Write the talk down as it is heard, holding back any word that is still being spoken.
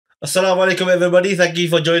Assalamu alaikum, everybody. Thank you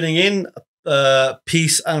for joining in.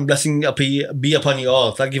 Peace and blessing be upon you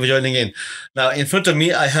all. Thank you for joining in. Now, in front of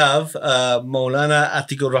me, I have Moulana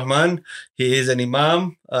Atiqur Rahman. He is an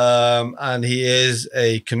imam and he is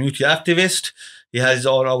a community activist. He has his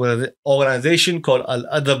own organization called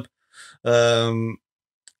Al-Adab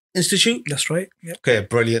Institute. That's right. Yep. Okay,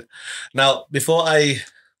 brilliant. Now, before I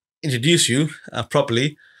introduce you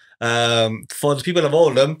properly, for the people of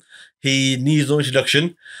Oldham, he needs no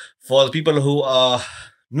introduction. For the people who are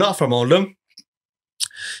not from Oldham,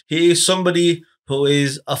 he is somebody who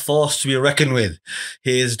is a force to be reckoned with.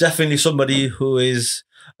 He is definitely somebody who is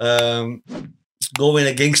going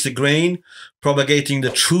against the grain, propagating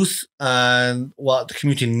the truth and what the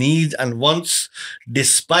community needs and wants,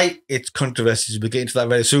 despite its controversies. We'll get into that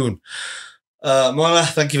very soon. Moulana,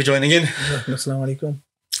 thank you for joining in. Assalamu alaikum.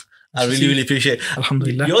 I really appreciate it.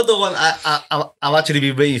 Alhamdulillah. You're the one I've actually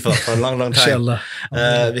been waiting for a long time. Inshallah.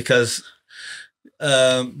 Because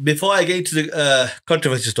before I get into the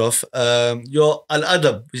controversy stuff, your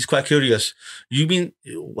Al-Adab is quite curious.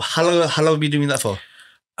 How long have you been doing that for?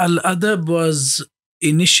 Al-Adab was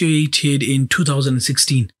initiated in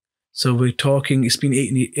 2016. So we're talking, it's been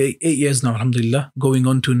eight years now, alhamdulillah, going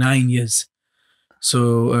on to 9 years.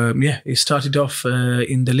 So it started off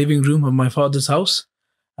in the living room of my father's house.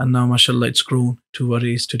 And now, mashallah, it's grown to what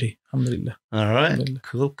it is today. Alhamdulillah. All right. Alhamdulillah.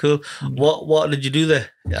 Cool. What did you do there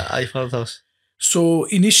at your father's house? So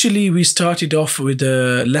initially, we started off with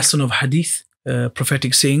a lesson of hadith,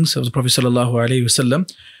 prophetic sayings of the Prophet sallallahu alaihi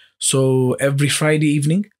wasallam. So every Friday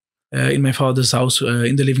evening, in my father's house,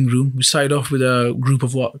 in the living room, we started off with a group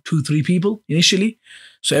of 2-3 people initially.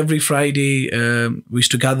 So every Friday, we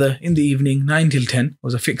used to gather in the evening, 9 till 10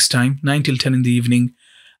 was a fixed time, 9 till 10 in the evening.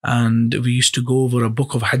 And we used to go over a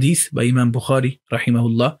book of hadith by Imam Bukhari,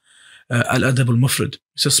 rahimahullah, Al-Adab al-Mufrad.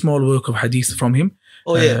 It's a small work of hadith from him.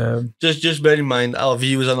 Oh, yeah. Just bear in mind, our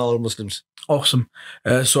viewers are not all Muslims. Awesome.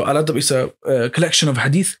 So Al-Adab is a collection of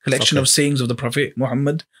hadith, collection of sayings of the Prophet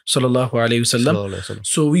Muhammad sallallahu alayhi wasallam.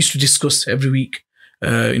 So we used to discuss every week,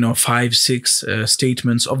 5-6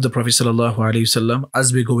 statements of the Prophet sallallahu alayhi wasallam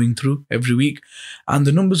as we're going through every week. And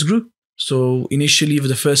the numbers grew. So initially, for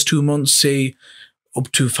the first 2 months, say, up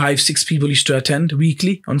to 5-6 people used to attend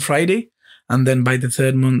weekly on Friday. And then by the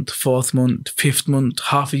 3rd month, 4th month, 5th month,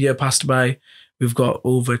 half a year passed by, we've got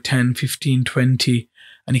over 10, 15, 20.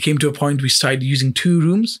 And it came to a point we started using 2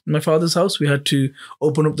 rooms in my father's house. We had to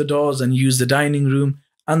open up the doors and use the dining room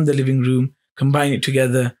and the living room, combine it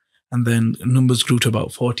together. And then numbers grew to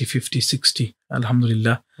about 40, 50, 60.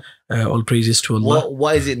 Alhamdulillah. All praises to Allah.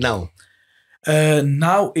 What is it now?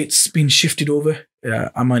 Now it's been shifted over.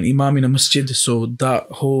 I'm an imam in a masjid, so that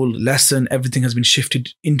whole lesson, everything has been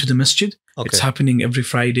shifted into the masjid. Okay. It's happening every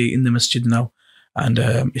Friday in the masjid now. And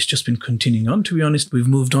it's just been continuing on, to be honest. We've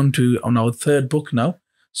moved on our 3rd book now.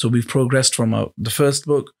 So we've progressed from the 1st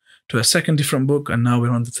book to a 2nd different book, and now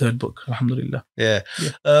we're on the 3rd book, alhamdulillah. Yeah.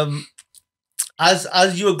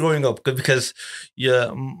 As you were growing up, because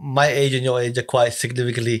my age and your age are quite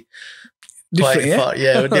significantly different,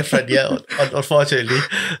 we're different, unfortunately.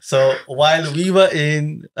 So while we were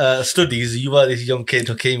in studies, you were this young kid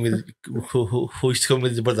who came with, who used to come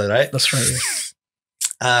with his brother, right? That's right, yeah.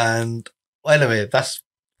 And anyway, that's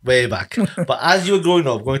way back. But as you were growing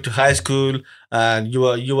up, going to high school, and you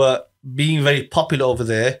were being very popular over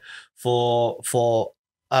there for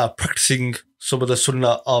practicing some of the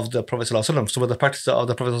sunnah of the Prophet sallallahu alaihi wasallam, some of the practices of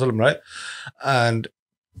the Prophet sallallahu alaihi wasallam, right? And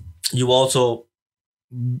you also,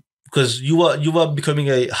 because you were becoming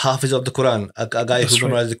a hafiz of the Quran, a guy who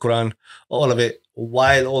memorized the Quran, all of it,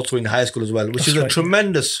 while also in high school as well, which is a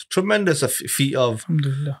tremendous feat of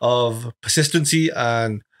persistency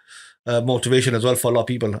and motivation as well for a lot of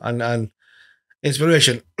people and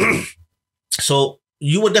inspiration. So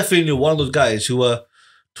you were definitely one of those guys who were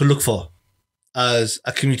to look for as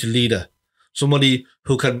a community leader, somebody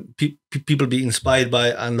who can people be inspired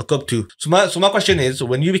by and look up to. So my question is,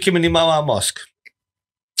 when you became an imam at a mosque,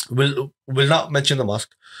 we'll not mention the mosque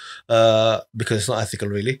because it's not ethical,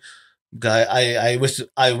 really. I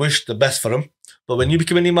wish the best for him. But when you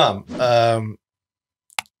became an imam,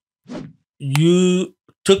 you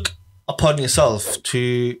took upon yourself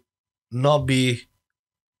to not be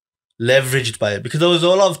leveraged by it, because there was a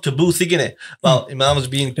lot of taboo thing in it about imams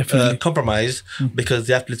being compromised because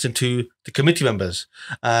they have to listen to the committee members,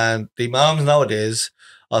 and the imams nowadays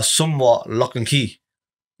are somewhat lock and key.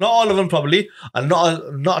 Not all of them probably, and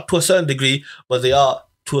not to a certain degree, but they are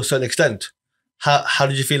to a certain extent. How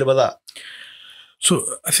did you feel about that? So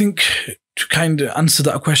I think to kind of answer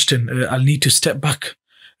that question, I'll need to step back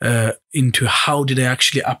into how did I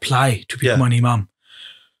actually apply to become an imam.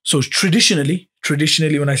 So traditionally,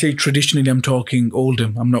 Traditionally, when I say traditionally, I'm talking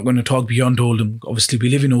Oldham. I'm not going to talk beyond Oldham. Obviously, we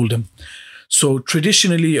live in Oldham. So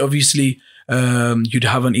traditionally, obviously, you'd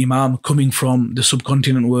have an imam coming from the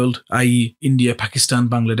subcontinent world, i.e. India, Pakistan,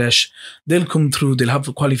 Bangladesh. They'll come through, they'll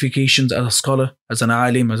have qualifications as a scholar, as an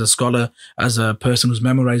alim, as a scholar, as a person who's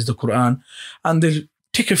memorized the Quran, and they'll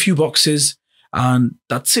tick a few boxes and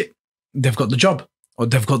that's it. They've got the job, or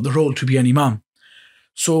they've got the role to be an imam.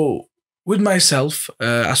 So with myself,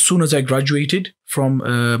 as soon as I graduated from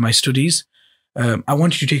my studies, I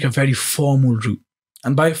wanted to take a very formal route.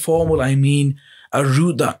 And by formal, I mean a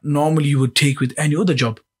route that normally you would take with any other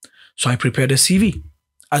job. So I prepared a CV,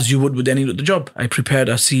 as you would with any other job. I prepared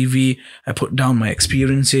a CV, I put down my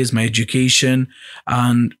experiences, my education,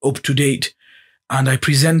 and up to date. And I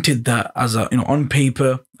presented that as a, on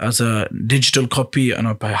paper, as a digital copy and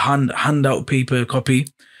a handout paper copy.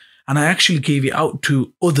 And I actually gave it out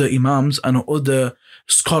to other imams and other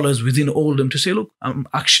scholars within Oldham to say, look, I'm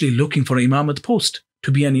actually looking for an imam at the post,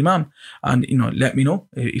 to be an imam, and let me know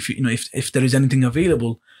if there is anything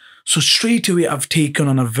available. So straight away I've taken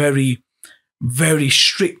on a very, very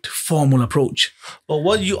strict formal approach. But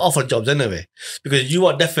what you offer jobs anyway, because you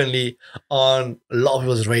are definitely on a lot of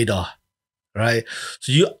people's radar, right?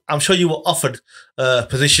 So I'm sure you were offered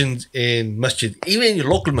positions in masjid, even in your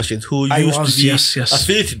local masjids, who you used to be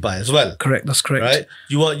affiliated by as well. Correct, that's correct. Right?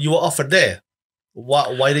 You were offered there.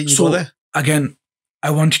 Why didn't you go there? Again, I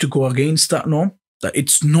wanted to go against that norm. That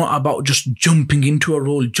it's not about just jumping into a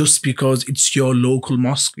role just because it's your local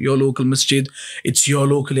mosque, your local masjid, it's your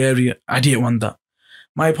local area. I didn't want that.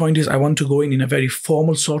 My point is I want to go in a very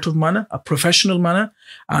formal sort of manner, a professional manner,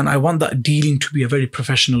 and I want that dealing to be a very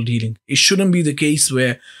professional dealing. It shouldn't be the case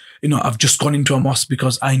where, I've just gone into a mosque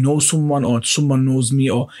because I know someone or someone knows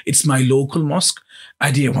me or it's my local mosque.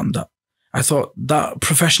 I didn't want that. I thought that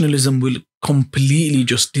professionalism will completely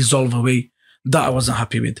just dissolve away. That I wasn't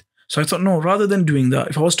happy with. So I thought, no, rather than doing that,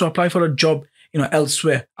 if I was to apply for a job,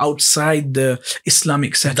 elsewhere, outside the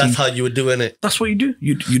Islamic setting. That's how you were doing it. That's what you do.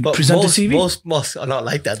 You'd present a CV. Most mosques are not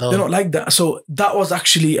like that, though. They're not like that. So that was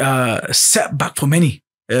actually a setback for many.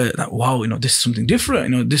 Wow, this is something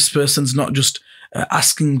different. This person's not just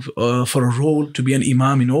asking for a role to be an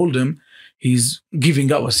imam in Oldham. He's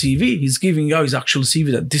giving out a CV. He's giving out his actual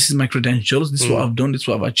CV that this is my credentials. This is what I've done. This is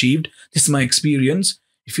what I've achieved. This is my experience.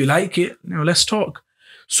 If you like it, let's talk.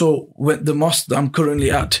 So with the mosque that I'm currently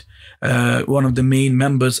at, one of the main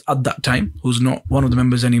members at that time, who's not one of the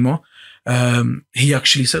members anymore, he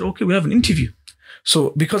actually said, okay, we have an interview.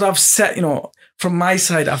 So because I've set, from my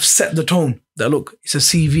side, I've set the tone that, look, it's a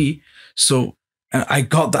CV. So I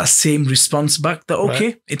got that same response back that, okay,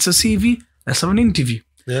 right, it's a CV, let's have an interview.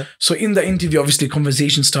 Yeah. So in the interview, obviously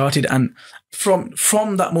conversation started, and from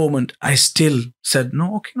that moment, I still said,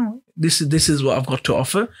 no, this is what I've got to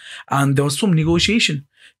offer. And there was some negotiation.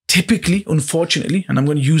 Typically, unfortunately, and I'm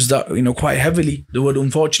going to use that, quite heavily, the word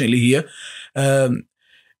unfortunately here,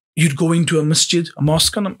 you'd go into a masjid, a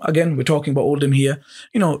mosque, and again, we're talking about Oldham here,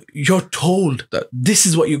 you're told that this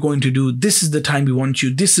is what you're going to do, this is the time we want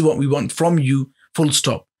you, this is what we want from you, full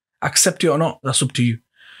stop. Accept it or not, that's up to you.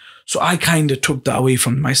 So I kind of took that away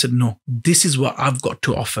from them. I said, no, this is what I've got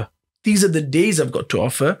to offer. These are the days I've got to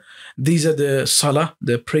offer. These are the salah,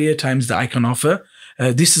 the prayer times that I can offer.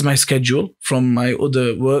 This is my schedule from my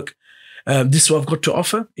other work. This is what I've got to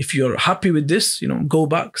offer. If you're happy with this, go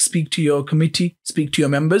back, speak to your committee, speak to your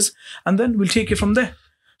members, and then we'll take it from there.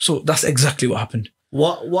 So that's exactly what happened.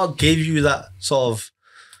 What gave you that sort of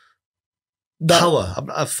power?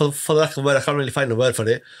 For lack of a word, I can't really find a word for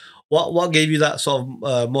it. What gave you that sort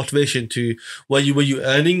of motivation to, were you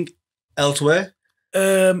earning elsewhere?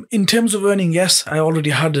 In terms of earning, yes, I already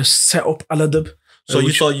had a set up Al-Adab. So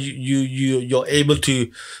you thought you're able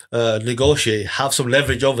to negotiate, have some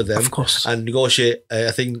leverage over them, of course, and negotiate,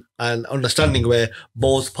 I think, an understanding where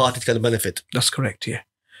both parties can benefit. That's correct, yeah.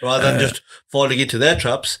 Rather than just falling into their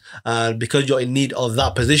traps, and because you're in need of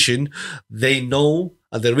that position, they know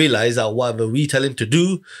and they realize that whatever we tell him to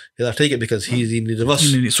do, he'll take it because he's in need of us.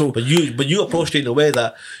 So, but you approached it in a way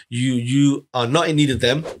that you are not in need of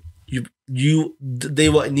them. They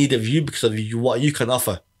were in need of you because of what you can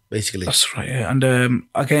offer, basically. That's right. Yeah. And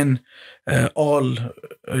again, all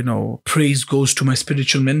praise goes to my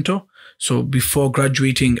spiritual mentor. So before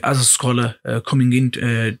graduating as a scholar, coming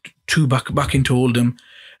in back into Oldham,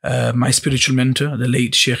 my spiritual mentor, the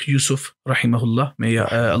late Sheikh Yusuf, rahimahullah, may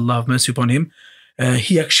Allah have mercy upon him,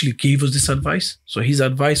 he actually gave us this advice. So his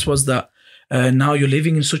advice was that now you're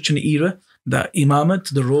living in such an era that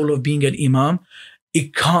imamat, the role of being an imam,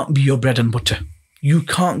 it can't be your bread and butter. You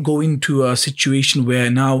can't go into a situation where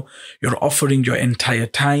now you're offering your entire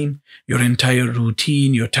time, your entire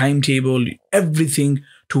routine, your timetable, everything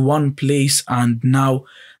to one place, and now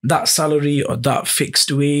that salary or that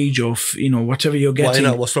fixed wage of, whatever you're getting.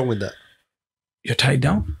 Why not? What's wrong with that? You're tied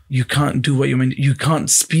down. You can't do what you meant. You can't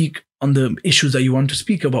speak on the issues that you want to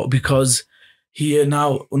speak about, because here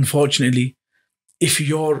now, unfortunately, if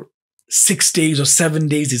your 6 days or 7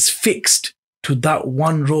 days is fixed to that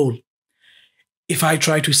one role, if I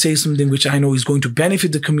try to say something which I know is going to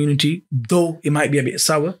benefit the community, though it might be a bit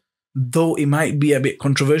sour, though it might be a bit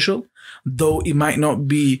controversial, though it might not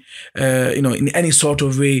be, in any sort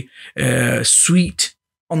of way sweet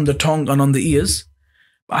on the tongue and on the ears,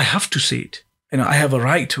 I have to say it. I have a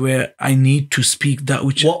right where I need to speak that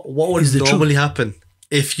which what would is the normally truth. happen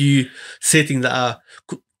if you say things that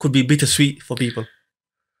could be bittersweet for people?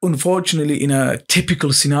 Unfortunately, in a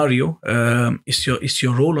typical scenario, it's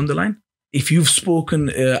your role on the line. If you've spoken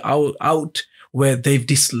out where they've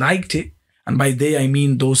disliked it, and by they I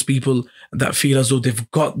mean those people that feel as though they've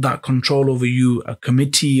got that control over you, a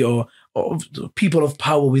committee or people of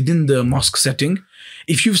power within the mosque setting,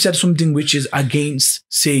 if you've said something which is against,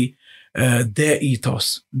 say, their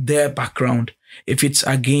ethos, their background, if it's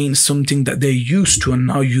against something that they're used to, and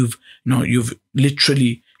now you've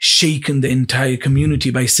literally shaken the entire community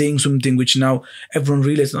by saying something which now everyone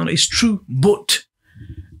realizes it's true, but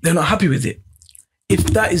they're not happy with it. If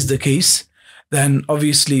that is the case, then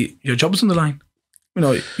obviously your job's on the line.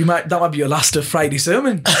 That might be your last Friday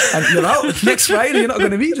sermon, and you're out next Friday. You're not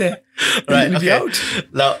going to be there. Right. You'll be out.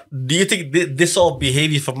 Now, do you think this sort of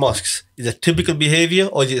behavior from mosques is a typical behavior,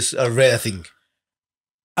 or is it a rare thing?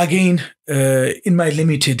 Again, in my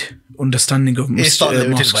limited understanding of It's not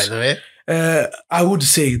limited, mosques, by the way. I would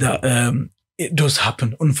say that it does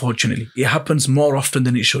happen. Unfortunately, it happens more often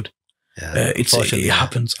than it should. Yeah, It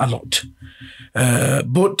happens a lot,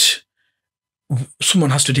 but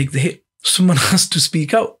someone has to take the hit. Someone has to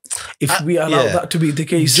speak out. If we allow that to be the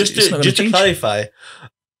case, just to clarify,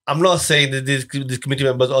 I'm not saying that these committee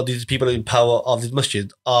members or these people in power of this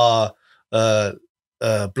masjid are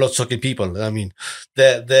blood-sucking people. I mean,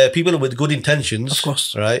 they're people with good intentions, of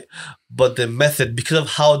course, right? But the method, because of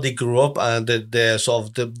how they grew up, and they're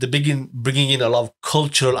sort of bringing in a lot of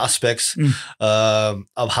cultural aspects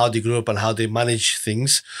of how they grew up and how they manage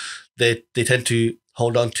things, they tend to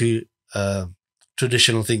hold on to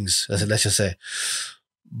traditional things, let's just say.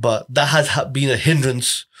 But that has been a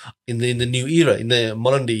hindrance in the new era, in the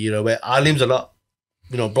modern day era, where alims are not,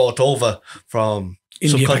 brought over from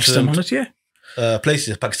India, Pakistan,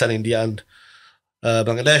 places, Pakistan, India, and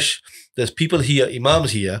Bangladesh. There's people here,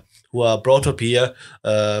 imams here, who are brought up here,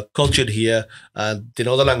 cultured here, and they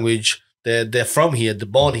know the language. They're from here, they're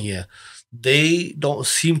born here. They don't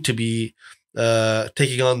seem to be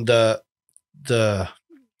taking on the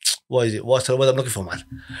what is it? What's the word I'm looking for, man?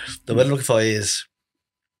 The word I'm looking for is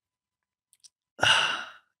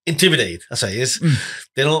intimidated. That's what it is.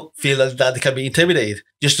 They don't feel that they can be intimidated,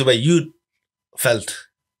 just the way you felt.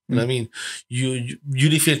 You know what I mean? You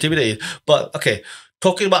didn't feel intimidated. But okay,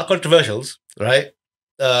 talking about controversials, right?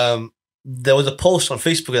 There was a post on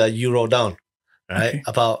Facebook that you wrote down, right,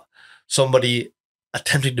 about somebody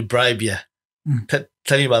attempting to bribe you.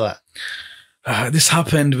 Tell me about that. This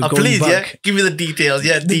happened. Please, back, give me the details.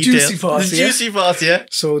 Yeah, the juicy parts. The juicy parts, yeah.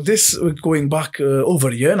 So this we're going back over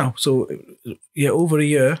a year now. So over a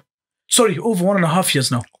year. Sorry, over 1.5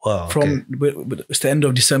 years now. Wow. From it's the end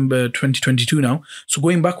of December 2022 now. So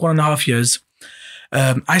going back 1.5 years,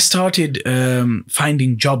 I started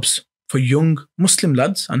finding jobs for young Muslim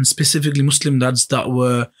lads, and specifically Muslim lads that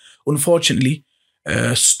were unfortunately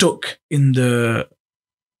stuck in the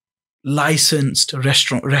licensed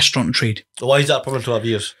restaurant trade. Why is that a problem to have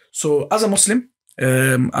years? So as a Muslim,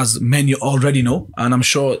 as many already know, and I'm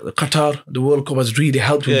sure Qatar, the World Cup has really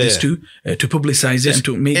helped with this too, to publicize it and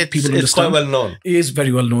to make people understand. It's quite well known. It is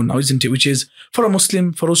very well known now, isn't it? Which is, for a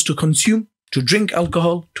Muslim, for us to consume, to drink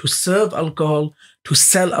alcohol, to serve alcohol, to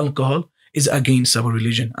sell alcohol, is against our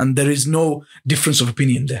religion. And there is no difference of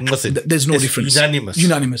opinion there. Nothing. There's no difference.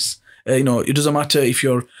 Unanimous. It doesn't matter if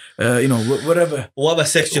you're, wherever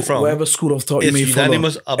sex you're from, whatever school of thought you may follow.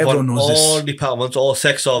 Unanimous everyone knows all departments, all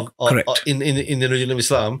sects of in the religion of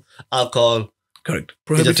Islam, alcohol. Correct.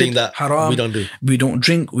 Prohibited. Is a thing that haram. We don't do. We don't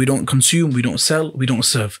drink. We don't consume. We don't sell. We don't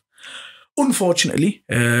serve. Unfortunately,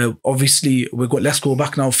 obviously, let's go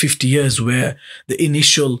back now 50 years, where the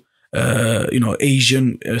initial,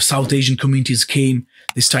 Asian, South Asian communities came.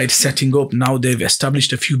 They started setting up. Now they've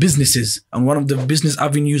established a few businesses, and one of the business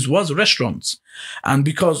avenues was restaurants. And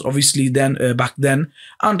because obviously then back then,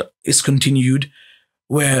 and it's continued,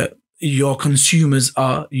 where your consumers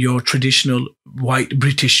are your traditional white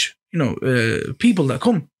British, people that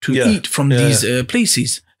come to eat from these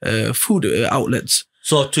places, food outlets.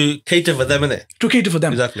 So to cater for them, innit? To cater for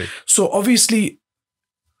them. Exactly. So obviously,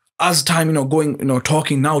 as time, going,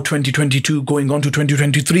 talking now 2022, going on to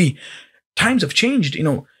 2023, times have changed.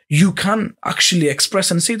 You can actually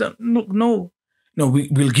express and say that, no,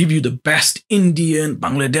 we'll give you the best Indian,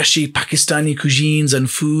 Bangladeshi, Pakistani cuisines and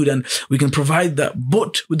food, and we can provide that,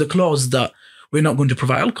 but with the clause that we're not going to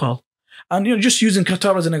provide alcohol. And, just using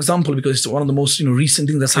Qatar as an example, because it's one of the most, recent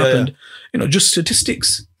things that's happened, just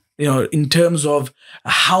statistics, in terms of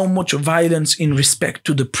how much violence in respect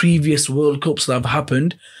to the previous World Cups that have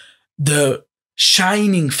happened, the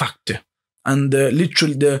shining factor and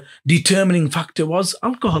literally the determining factor was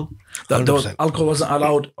alcohol. That alcohol wasn't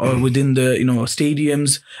allowed within the,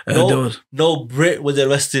 stadiums. No Brit was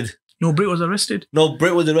arrested. No Brit was arrested. No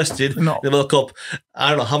Brit was arrested No. in the World Cup. I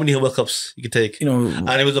don't know how many World Cups you could take. And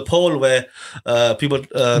it was a poll where people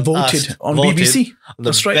voted on BBC.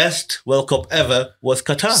 That's right. The best World Cup ever was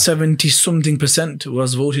Qatar. 70-something%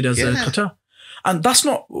 was voted as Qatar. And that's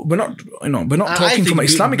not, we're not talking from an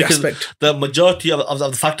Islamic aspect. The majority of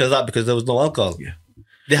the factor is that because there was no alcohol. Yeah.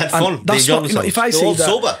 They had fun. They enjoyed themselves. If I say that,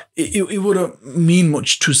 sober. It wouldn't mean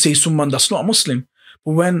much to say someone that's not a Muslim.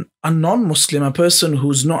 But when a non-Muslim, a person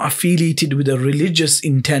who's not affiliated with a religious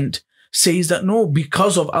intent, says that no,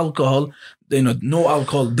 because of alcohol, no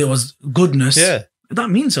alcohol, there was goodness. Yeah. That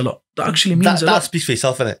means a lot. That actually means a lot. That speaks for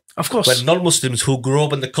itself, innit? Of course. When non-Muslims who grew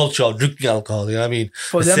up in the culture of drinking alcohol, you know what I mean?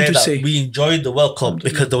 For them to say we enjoyed the World Cup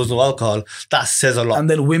because there was no alcohol, that says a lot. And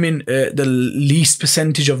then women, the least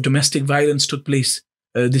percentage of domestic violence took place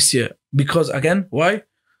this year. Because again, why?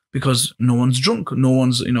 Because no one's drunk. No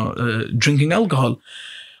one's, drinking alcohol.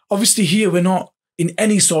 Obviously here we're not in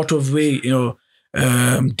any sort of way,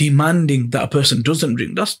 demanding that a person doesn't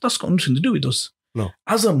drink. That's got nothing to do with us. No.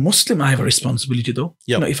 As a Muslim, I have a responsibility though.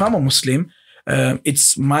 Yep. If I'm a Muslim,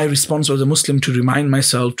 it's my responsibility as a Muslim to remind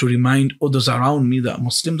myself, to remind others around me that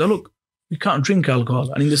Muslim, that look, we can't drink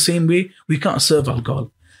alcohol. And in the same way, we can't serve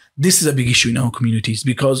alcohol. This is a big issue in our communities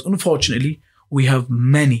because unfortunately, we have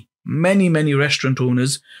many restaurant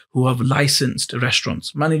owners who have licensed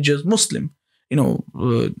restaurants, managers, Muslim.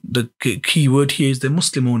 The key word here is the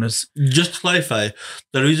Muslim owners. Just to clarify,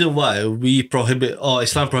 the reason why we prohibit or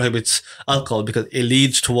Islam prohibits alcohol because it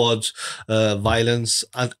leads towards violence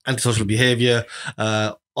and antisocial behavior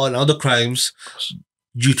and other crimes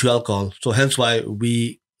due to alcohol. So hence why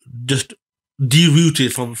we just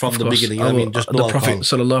derooted from the beginning. Just no the Prophet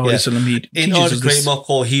sallallahu alaihi wasallam, in order to create a more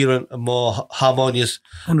coherent, a more harmonious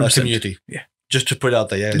community. Yeah. Just to put it out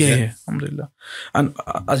there, yeah. Alhamdulillah. And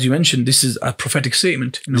as you mentioned, this is a prophetic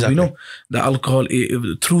statement. Exactly. We know that alcohol,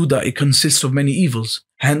 through that, it consists of many evils.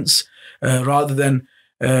 Hence, rather than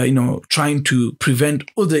trying to prevent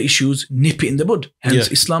other issues, nip it in the bud. Hence,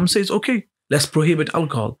 Islam says, okay, let's prohibit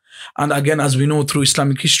alcohol. And again, as we know through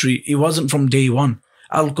Islamic history, it wasn't from day one.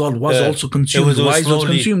 Alcohol was also consumed. Why was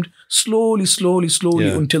consumed? Slowly,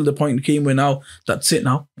 until the point came where now, that's it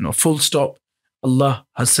now. Full stop. Allah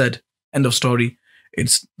has said, end of story.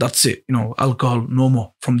 That's it. Alcohol, no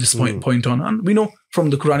more from this point on. And we know from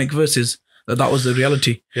the Quranic verses that was the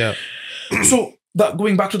reality. Yeah. So that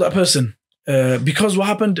going back to that person, because what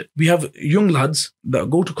happened, we have young lads that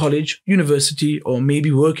go to college, university, or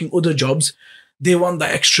maybe working other jobs. They want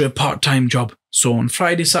that extra part-time job. So on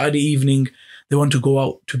Friday, Saturday evening, they want to go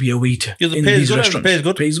out to be a waiter in these restaurants.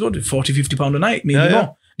 Pays good. 40, 50 pounds a night, maybe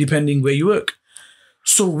more, depending where you work.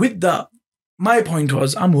 So with that, my point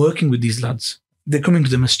was, I'm working with these lads. They're coming to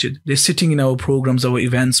the masjid. They're sitting in our programs, our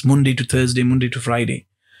events, Monday to Thursday, Monday to Friday.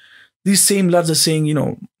 These same lads are saying,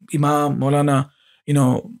 Imam, Moulana,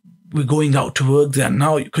 we're going out to work there.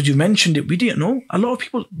 Now, because you mentioned it, we didn't know. A lot of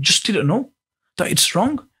people just didn't know that it's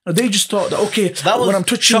wrong. They just thought that, okay, that was when I'm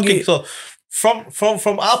touching shocking. it... So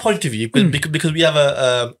from our point of view, because we have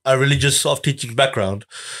a religious sort of teaching background,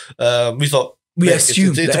 we thought... We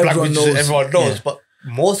assume that everyone knows. Everyone knows, but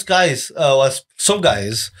most guys, some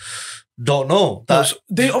guys don't know that.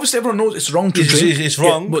 Obviously everyone knows it's wrong to drink. It's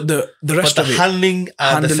wrong, but the rest of it, handling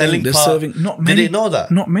and the selling part, serving, not many. They didn't know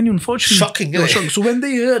that. Not many, unfortunately. Shocking, isn't it? Shocking. So when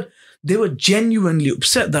they heard, they were genuinely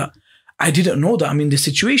upset that I didn't know that I'm in this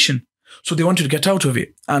situation. So they wanted to get out of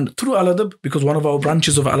it. And through Al-Adab, because one of our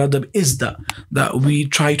branches of Al-Adab is that we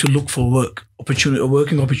try to look for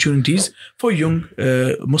working opportunities for young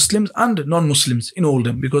Muslims and non-Muslims in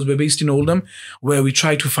Oldham, because we're based in Oldham, where we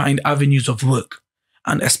try to find avenues of work.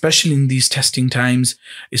 And especially in these testing times,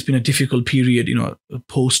 it's been a difficult period,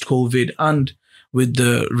 post-COVID. And with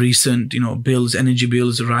the recent, bills, energy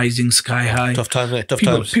bills rising sky high. Tough times, mate. Tough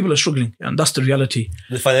times. People are struggling, and that's the reality.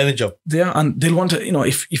 They find any job. Yeah, and they'll want to,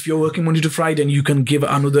 if you're working Monday to Friday and you can give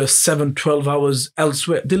another 7-12 hours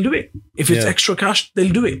elsewhere, they'll do it. If it's extra cash,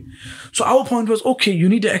 they'll do it. So our point was, okay, you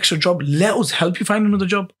need an extra job. Let us help you find another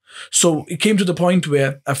job. So it came to the point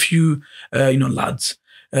where a few, lads,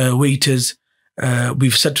 waiters,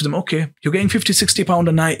 we've said to them, okay, you're getting 50-60 pound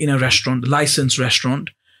a night in a restaurant, licensed restaurant.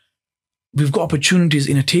 We've got opportunities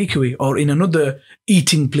in a takeaway or in another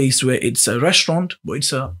eating place where it's a restaurant, but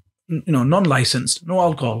it's a non-licensed, no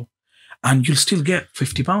alcohol, and you'll still get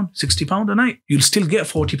 50 pound, 60 pound a night. You'll still get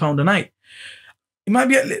 40 pound a night. It might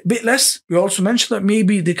be a bit less. We also mentioned that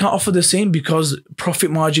maybe they can't offer the same because profit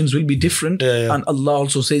margins will be different. And Allah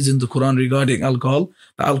also says in the Quran regarding alcohol,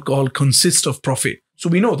 that alcohol consists of profit. So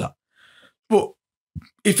we know that. But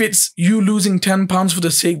if it's you losing 10 pounds for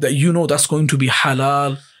the sake that that's going to be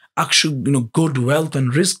halal, actual, good wealth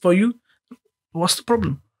and risk for you, what's the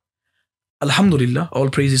problem? Alhamdulillah, all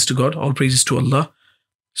praises to God, all praises to Allah.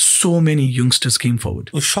 So many youngsters came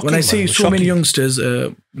forward. Shocking, when I say many youngsters,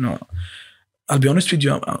 I'll be honest with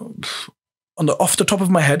you, off the top of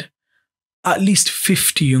my head, at least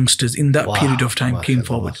 50 youngsters in that period of time came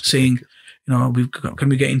forward saying, can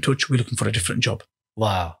we get in touch? We're looking for a different job.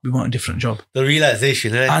 Wow. We want a different job. The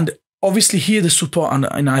realization, eh? And obviously here the support,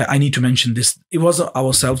 and I need to mention this, it wasn't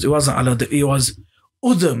ourselves, it wasn't Allah, it was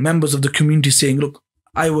other members of the community saying, look,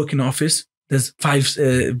 I work in an office, there's five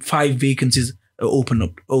vacancies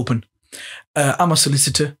open. I'm a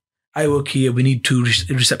solicitor, I work here, we need 2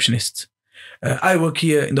 receptionists. I work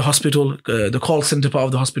here in the hospital, the call center part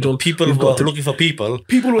of the hospital. People were looking for people.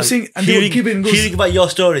 People were saying, and hearing, they were hearing about your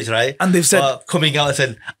stories, right? And they've said, coming out and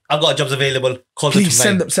saying, I've got jobs available, call them to me.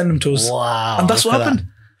 Please send them to us. Wow. And that's what happened.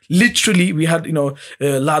 Literally, we had,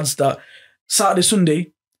 lads that Saturday,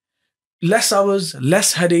 Sunday, less hours,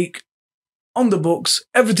 less headache, on the books,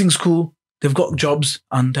 everything's cool. They've got jobs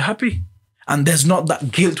and they're happy. And there's not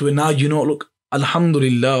that guilt where now, look,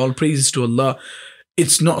 alhamdulillah, all praises to Allah.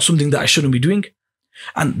 It's not something that I shouldn't be doing.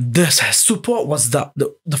 And the support was that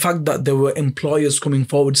the fact that there were employers coming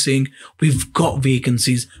forward saying, we've got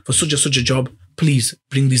vacancies for such a job. Please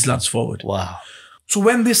bring these lads forward. Wow. So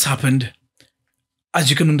when this happened, as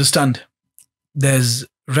you can understand, there's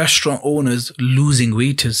restaurant owners losing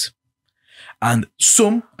waiters. And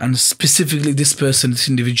specifically this person, this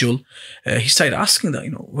individual, he started asking that,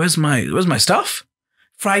 where's my staff?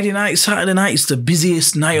 Friday night, Saturday night, it's the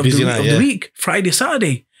busiest night of the week. Friday,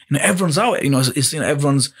 Saturday, everyone's out.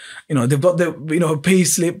 Everyone's, they've got their, pay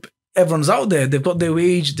slip. Everyone's out there. They've got their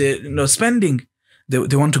wage. They're spending.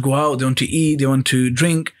 They want to go out. They want to eat. They want to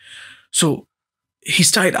drink. So he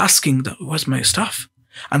started asking, where's my staff?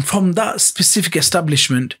 And from that specific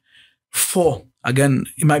establishment, 4, again,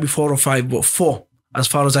 it might be 4 or 5, but 4, as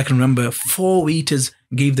far as I can remember, 4 waiters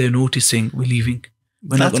gave their notice saying, we're leaving.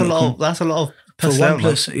 That's a lot of for one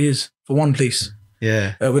place, it is. For one place.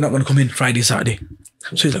 Yeah. We're not going to come in Friday, Saturday.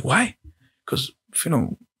 So he's like, why? Because,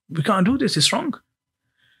 we can't do this. It's wrong.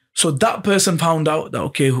 So that person found out that,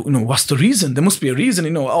 okay, what's the reason? There must be a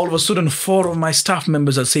reason. All of a sudden, 4 of my staff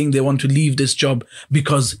members are saying they want to leave this job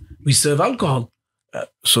because we serve alcohol.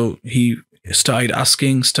 So he started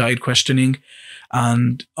asking, started questioning,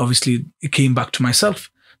 and obviously it came back to myself.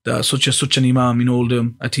 That such an imam,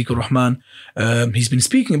 Moulana Atiqur Rahman, he's been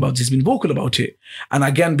speaking about this, he's been vocal about it. And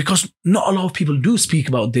again, because not a lot of people do speak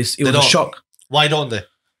about this, it was a shock. Why don't they?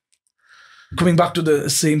 Coming back to the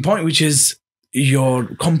same point, which is you're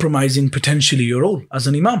compromising potentially your role as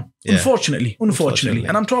an imam. Yeah. Unfortunately.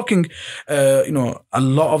 And I'm talking, a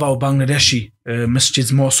lot of our Bangladeshi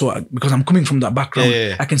masjids more so, because I'm coming from that background,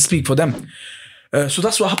 I can speak for them. So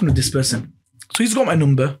that's what happened with this person. So he's got my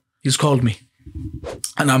number, he's called me.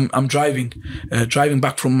 And I'm driving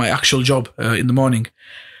back from my actual job in the morning,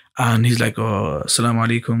 and he's like, "Oh, assalamu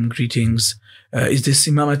alaikum, greetings. Is this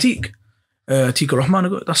Imam Atiq? Atiqur Rahman?" I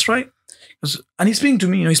go, "That's right." And he's speaking to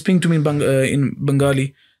me. He's speaking to me in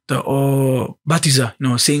Bengali. Batiza,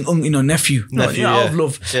 saying, nephew. Out of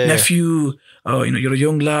love, nephew. You're a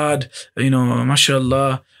young lad.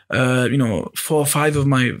 Mashallah. 4 or 5 of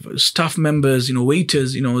my staff members,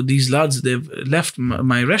 waiters. These lads, they've left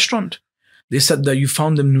my restaurant. They said that you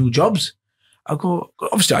found them new jobs. I go,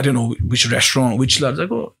 obviously, I don't know which restaurant, which lads. I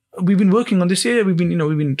go, we've been working on this. Yeah, we've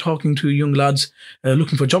been talking to young lads,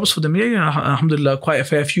 looking for jobs for them. Yeah, alhamdulillah, quite a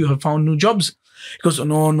fair few have found new jobs. He goes,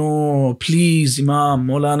 no, please, Imam,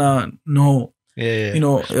 Moulana, no. Yeah.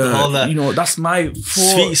 That's my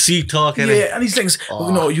 4. Sweet talk, innit? Yeah, and he's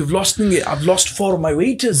like, you've lost me. I've lost 4 of my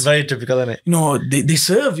waiters. Very typical, innit? They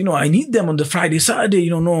serve. I need them on the Friday, Saturday.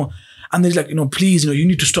 And he's like, please, you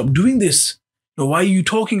need to stop doing this. why are you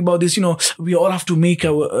talking about this? We all have to make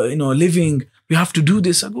our, living. We have to do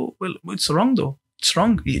this. I go, well, it's wrong though. It's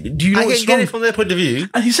wrong. Do you know I it's can get wrong? it from their point of view.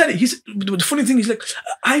 And he said it. The funny thing is like,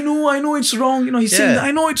 I know it's wrong. He's saying that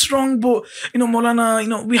I know it's wrong, but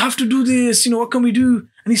Moulana, we have to do this. What can we do?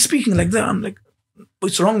 And he's speaking like that. I'm like,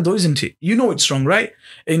 it's wrong though, isn't it? You know it's wrong, right?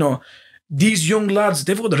 These young lads,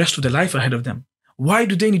 they've got the rest of their life ahead of them. Why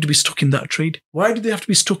do they need to be stuck in that trade? Why do they have to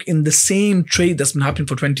be stuck in the same trade that's been happening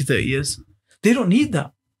for 20, 30 years? They don't need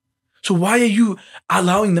that. So why are you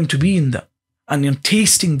allowing them to be in that? And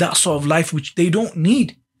tasting that sort of life which they don't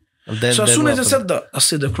need. So as soon as I said that, I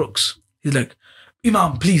said the crux. He's like,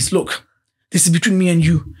 Imam, please, look, this is between me and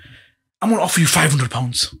you. I'm going to offer you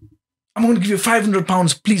 £500. I'm going to give you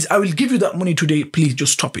 £500. Please, I will give you that money today. Please,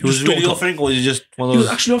 just stop it. He was really offering, or was he just one of those? He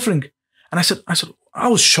was actually offering. And I said, I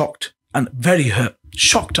was shocked and very hurt.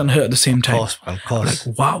 Shocked and hurt at the same time. Of course.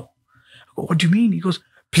 Like, wow. I go, what do you mean? He goes,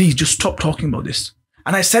 please, just stop talking about this.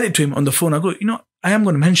 And I said it to him on the phone. I go, I am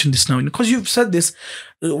going to mention this now. Because you've said this,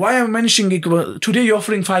 why am I mentioning it? Well, today you're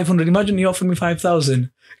offering 500. Imagine you're offering me 5,000.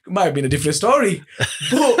 It might have been a different story.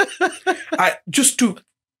 But I just to,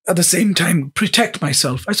 at the same time, protect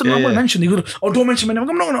myself. I said, no, I'm going to mention it. He goes, oh, don't mention my name.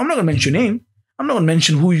 I'm not going to mention your name. I'm not going to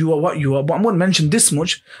mention who you are, what you are. But I'm going to mention this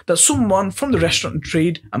much, that someone from the restaurant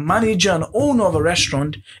trade, a manager and owner of a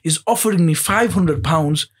restaurant, is offering me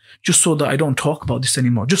 £500 just so that I don't talk about this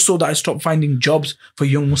anymore. Just so that I stop finding jobs for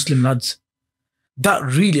young Muslim lads. That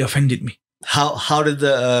really offended me. How did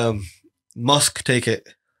the mosque take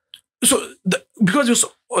it? So because it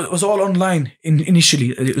was all online initially.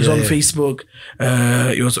 It was on Facebook.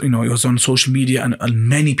 It was on social media, and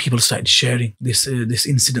many people started sharing this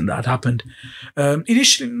incident that had happened.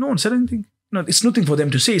 Initially, no one said anything. It's nothing for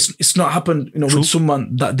them to say. It's not happened, with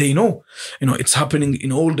someone that they know. It's happening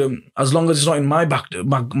in Oldham. As long as it's not in my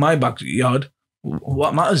backyard,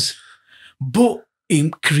 what matters? But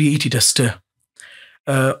it created a stir.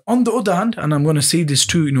 On the other hand, and I'm going to say this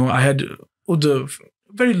too, I had other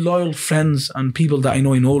very loyal friends and people that I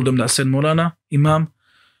know in Oldham that said, Moulana, Imam,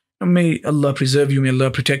 may Allah preserve you, may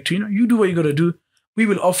Allah protect you. You do what you got to do. We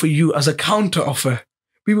will offer you as a counter offer.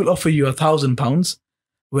 We will offer you £1,000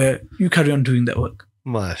 where you carry on doing that work.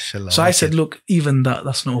 MashaAllah. So I said, look, even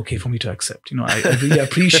that's not okay for me to accept. I really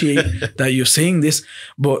appreciate that you're saying this,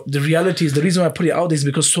 but the reality is the reason why I put it out there is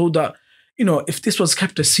because so that, if this was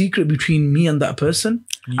kept a secret between me and that person,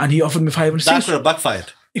 and he offered me 500, that could have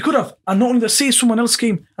backfired. It could have. And not only that, say someone else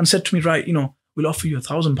came and said to me, right, we'll offer you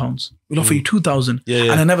 £1,000. We'll offer you 2,000.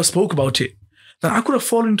 And I never spoke about it. Then I could have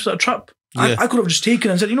fallen into that trap. I could have just taken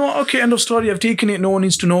it and said, okay, end of story. I've taken it. No one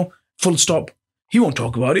needs to know. Full stop. He won't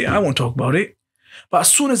talk about it. I won't talk about it. But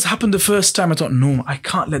as soon as it happened the first time, I thought, no, I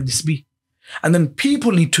can't let this be. And then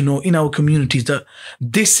people need to know in our communities that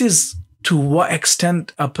this is to what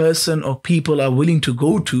extent a person or people are willing to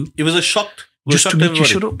go to. It was a shock. Just to make you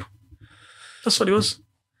shut up. That's what it was.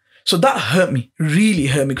 So that hurt me, really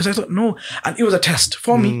hurt me, because I thought, no. And it was a test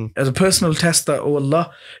for me, as a personal test that, oh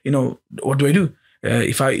Allah, what do I do?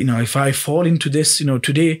 If I fall into this,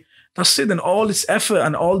 today, that's it. Then all this effort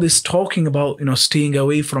and all this talking about, staying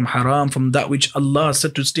away from haram, from that which Allah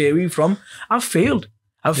said to stay away from, I've failed.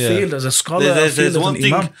 I've failed as a scholar. There's one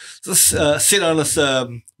thing. Sit on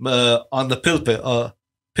the pulpit.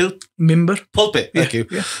 Mimbar. Pulpit. Thank you.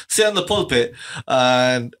 Yeah. Sit on the pulpit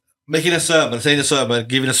and making a sermon, saying a sermon,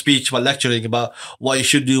 giving a speech, about lecturing about what you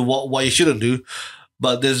should do, what you shouldn't do.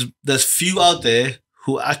 But there's few out there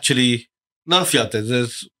who actually, not a few out there,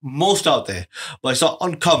 there's most out there, but it's not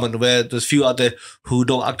uncommon where there's few out there who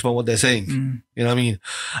don't act upon what they're saying. You know what I mean?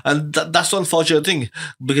 And that's the unfortunate thing,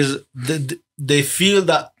 because they feel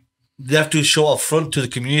that they have to show up front to the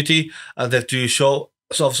community, and they have to show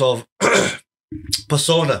sort of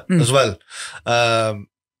persona as well.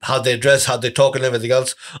 How they dress, how they talk and everything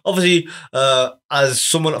else. Obviously, as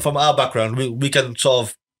someone from our background, we can sort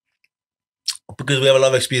of, because we have a lot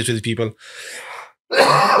of experience with these people,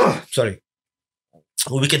 sorry,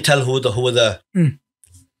 we can tell who are the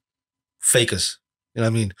fakers, you know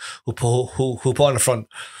what I mean, who put on the front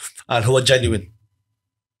and who are genuine.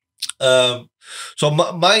 So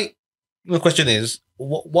my question is,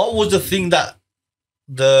 what was the thing that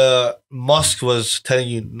the mosque was telling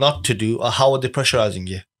you not to do, or how were they pressurizing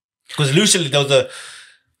you? Because recently there was a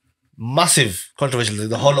massive controversial thing.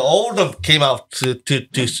 The whole Oldham came out to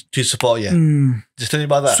support you. Just tell me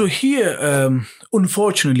about that. So here,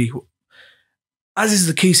 unfortunately, as is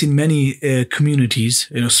the case in many communities,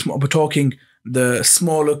 we're talking the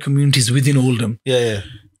smaller communities within Oldham. Yeah.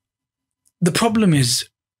 The problem is,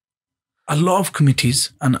 a lot of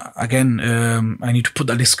committees, and again, I need to put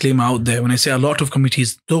that disclaimer out there. When I say a lot of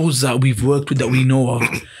committees, those that we've worked with, that we know of,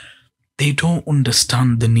 they don't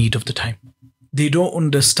understand the need of the time. They don't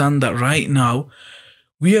understand that right now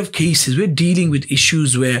we have cases, we're dealing with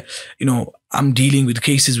issues where, I'm dealing with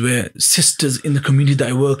cases where sisters in the community that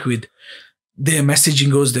I work with, they're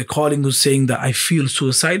messaging us, they're calling us saying that I feel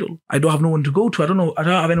suicidal. I don't have no one to go to. I don't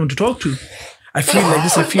have anyone to talk to. I feel like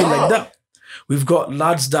this, I feel like that. We've got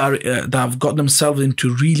lads that have got themselves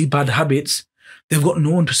into really bad habits. They've got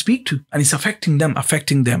no one to speak to, and it's affecting them,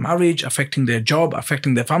 affecting their marriage, affecting their job,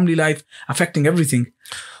 affecting their family life, affecting everything.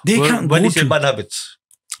 They can't go to. When you say bad habits?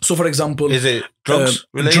 So, for example, is it drugs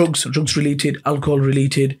related? Drugs related, alcohol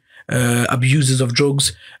related, abuses of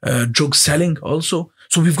drugs, drug selling also.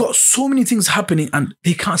 So we've got so many things happening, and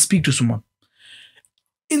they can't speak to someone.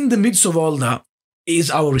 In the midst of all that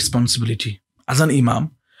is our responsibility as an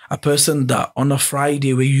imam, a person that on a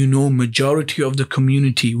Friday where majority of the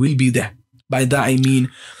community will be there. By that I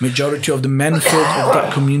mean majority of the menfolk of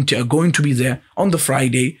that community are going to be there on the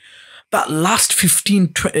Friday. That last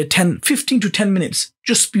 15 to 10 minutes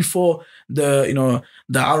just before the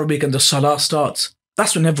Arabic and the Salah starts,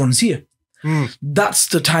 that's when everyone's here. That's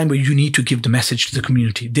the time where you need to give the message to the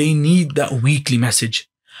community. They need that weekly message.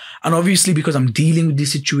 And obviously, because I'm dealing with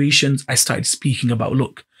these situations, I started speaking about,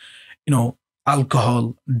 look,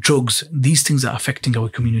 alcohol, drugs, these things are affecting our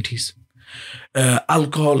communities.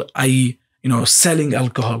 Alcohol, i.e., selling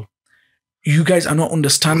alcohol. You guys are not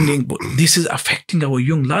understanding, but this is affecting our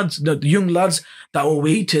young lads. The young lads that were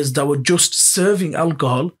waiters, that were just serving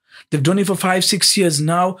alcohol, they've done it for 5-6 years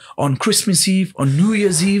now. On Christmas Eve, on New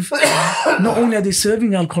Year's Eve, not only are they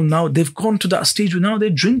serving alcohol now, they've gone to that stage where now they're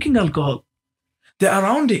drinking alcohol. They're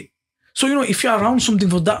around it. So, if you're around something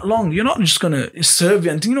for that long, you're not just going to serve it.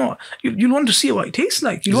 And, you want to see what it tastes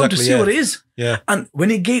like. You want to see what it is. Yeah. And when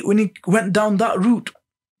it went down that route,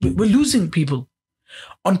 we're losing people.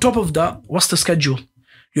 On top of that, what's the schedule?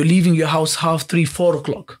 You're leaving your house 3:30, 4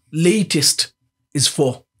 o'clock. Latest is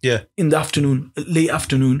 4. Yeah. In the afternoon, late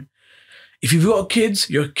afternoon. If you've got kids,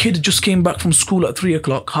 your kid just came back from school at 3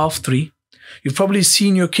 o'clock, 3:30. You've probably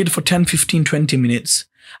seen your kid for 10, 15, 20 minutes.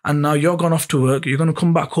 And now you're gone off to work. You're going to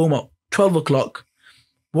come back home at 12 o'clock,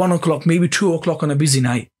 1 o'clock, maybe 2 o'clock on a busy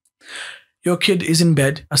night. Your kid is in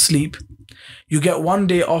bed, asleep. You get one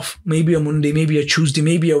day off, maybe a Monday, maybe a Tuesday,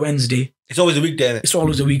 maybe a Wednesday. It's always a weekday. It's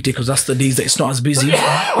always a weekday because that's the days that it's not as busy.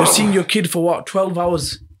 You're seeing your kid for 12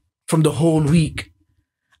 hours from the whole week.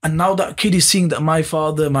 And now that kid is seeing that my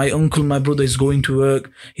father, my uncle, my brother is going to work.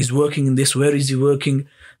 He's working in this. Where is he working?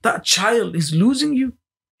 That child is losing you.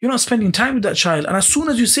 You're not spending time with that child. And as soon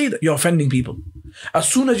as you say that, you're offending people. As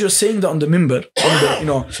soon as you're saying that on the mimbar,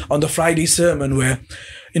 on the Friday sermon where,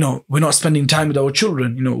 we're not spending time with our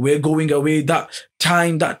children, we're going away, that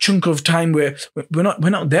time, that chunk of time where we're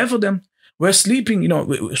not there for them. We're sleeping,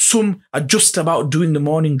 some are just about doing the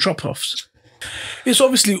morning drop-offs. It's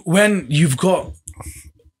obviously when you've got,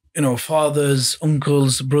 fathers,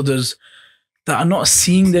 uncles, brothers that are not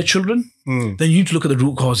seeing their children, then you need to look at the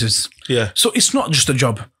root causes. Yeah. So it's not just a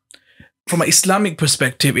job. From an Islamic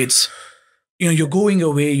perspective, it's, you're going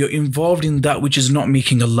away, you're involved in that which is not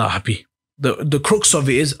making Allah happy. The crux of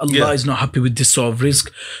it is Allah is not happy with this sort of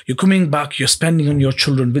risk. You're coming back, you're spending on your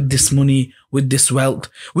children with this money, with this wealth,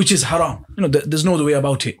 which is haram. There's no other way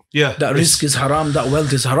about it. Yeah. That risk is haram, that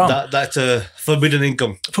wealth is haram. That's a forbidden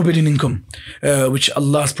income. Forbidden income, which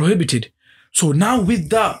Allah has prohibited. So now with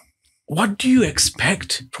that, what do you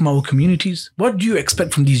expect from our communities? What do you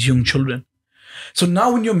expect from these young children? So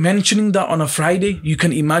now when you're mentioning that on a Friday, you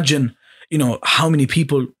can imagine, how many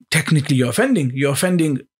people technically you're offending. You're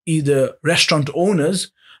offending either restaurant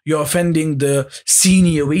owners, you're offending the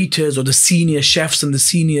senior waiters or the senior chefs and the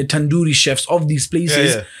senior tandoori chefs of these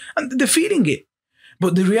places. Yeah. And they're feeling it.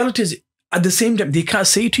 But the reality is, at the same time, they can't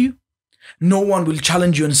say to you. No one will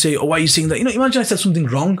challenge you and say, why are you saying that? Imagine I said something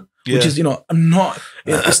wrong, which is, not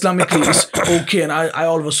Islamically is okay. And I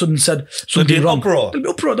all of a sudden said something wrong. There'll be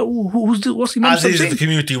uproar. What's the imam saying? As is the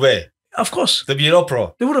community way. Of course. There'll be an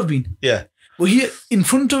uproar. There would have been. Yeah. But here in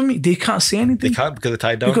front of me, they can't say anything. They can't because they're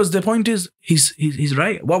tied down. Because the point is, he's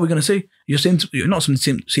right. What are we going to say? You're not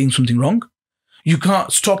saying something wrong. You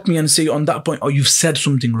can't stop me and say on that point, you've said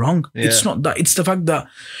something wrong. Yeah. It's not that. It's the fact that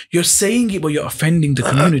you're saying it, but you're offending the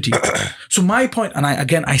community. So my point, and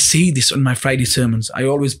I say this on my Friday sermons, I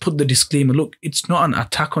always put the disclaimer, look, it's not an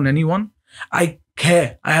attack on anyone. I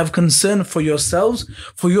care. I have concern for yourselves,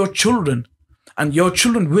 for your children. And your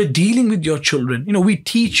children, we're dealing with your children. We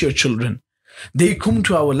teach your children. They come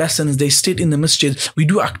to our lessons. They sit in the masjid. We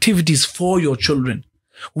do activities for your children.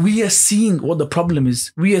 We are seeing what the problem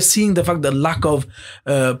is. We are seeing the fact that lack of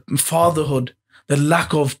fatherhood, the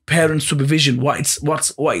lack of parent supervision, what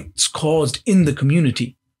it's caused in the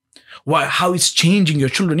community. how it's changing your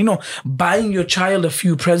children. You know, buying your child a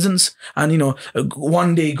few presents and, you know,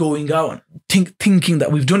 one day going out and thinking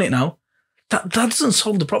that we've done it now, that doesn't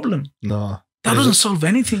solve the problem. No. That doesn't solve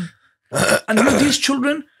anything. And you know, these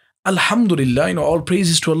children, alhamdulillah, you know, all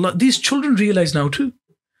praises to Allah, these children realize now too.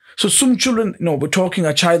 So some children, you know, we're talking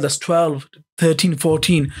a child that's 12, 13,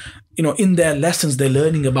 14, you know, in their lessons, they're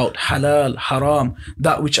learning about halal, haram,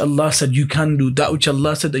 that which Allah said you can do, that which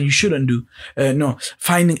Allah said that you shouldn't do.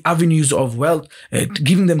 Finding avenues of wealth,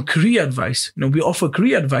 giving them career advice. You know, we offer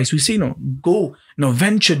career advice. We say, you know, go, you know,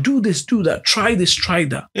 venture, do this, do that, try this, try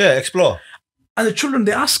that. Yeah, explore. And the children,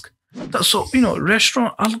 they ask, so, you know,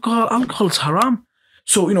 restaurant, alcohol's haram.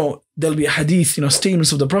 So, you know, there'll be a hadith, you know,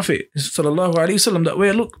 statements of the Prophet sallallahu alaihi wasallam that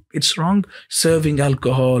way, look, it's wrong serving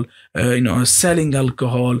alcohol, you know, selling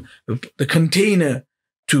alcohol, the container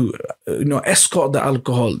to, you know, escort the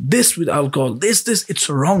alcohol, this with alcohol, this, it's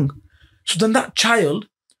wrong. So then that child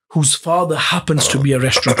whose father happens to be a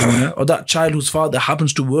restaurant owner, or that child whose father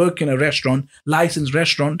happens to work in a restaurant, licensed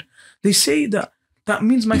restaurant, they say that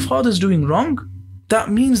means my father's doing wrong. That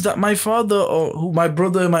means that my father or my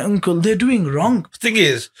brother, my uncle, they're doing wrong. The thing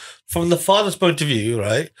is, from the father's point of view,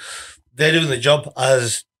 right, they're doing the job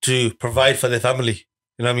as to provide for their family.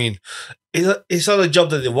 You know what I mean? It's not a job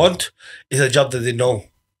that they want. It's a job that they know.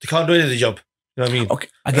 They can't do any other job. You know what I mean? Okay.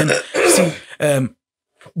 Again, see,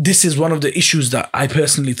 this is one of the issues that I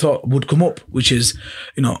personally thought would come up, which is,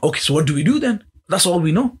 you know, okay, so what do we do then? That's all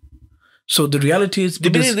we know. So the reality is...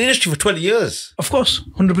 They've been in the industry for 20 years. Of course,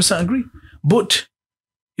 100% agree. But...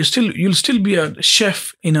 You'll still be a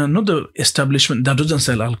chef in another establishment that doesn't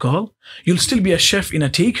sell alcohol. You'll still be a chef in a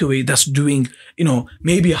takeaway that's doing, you know,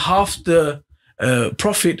 maybe half the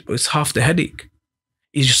profit, but it's half the headache.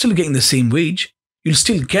 You're still getting the same wage. You'll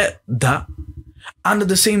still get that. And at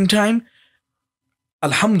the same time,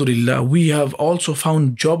 alhamdulillah, we have also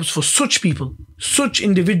found jobs for such people, such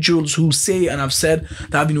individuals who say, and I've said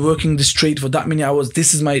that I've been working this trade for that many hours.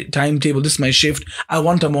 This is my timetable. This is my shift. I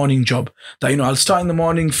want a morning job that, you know, I'll start in the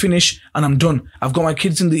morning, finish, and I'm done. I've got my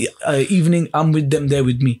kids in the evening. I'm with them there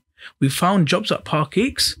with me. We found jobs at Park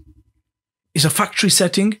Cakes. It's a factory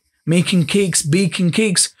setting, making cakes, baking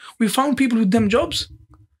cakes. We found people with them jobs.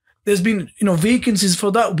 There's been, you know, vacancies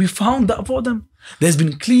for that. We found that for them. There's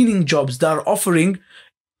been cleaning jobs that are offering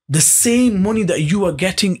the same money that you are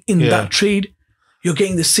getting in that trade. You're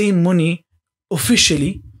getting the same money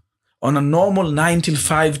officially on a normal 9 till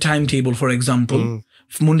 5 timetable, for example,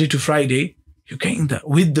 Monday to Friday. You're getting that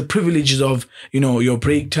with the privileges of, you know, your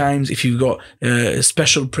break times. If you've got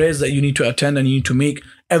special prayers that you need to attend and you need to make,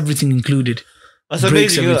 everything included. That's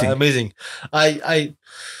amazing. Amazing. And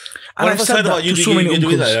I've said that to so many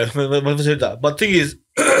uncles. But the thing is,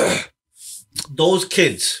 those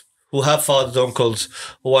kids who have fathers, uncles,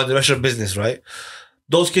 who are in the restaurant business, right?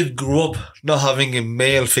 Those kids grew up not having a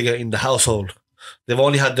male figure in the household. They've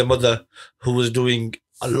only had their mother who was doing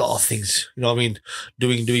a lot of things, you know what I mean?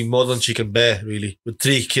 Doing more than she can bear, really. With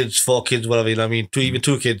 3 kids, 4 kids, whatever, you know what I mean? Even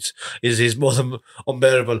 2 kids is more than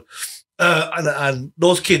unbearable. And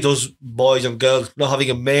those kids, those boys and girls, not having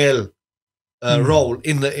a male role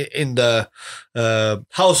in the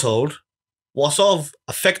household, what sort of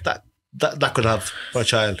effect that could have for a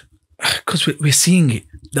child? Because we're seeing it.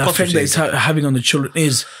 The effect that it's having on the children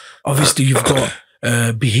is, obviously, you've got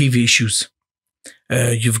behavior issues.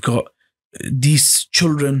 You've got these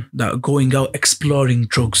children that are going out exploring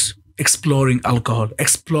drugs, exploring alcohol,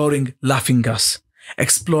 exploring laughing gas,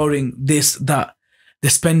 exploring this, that. They're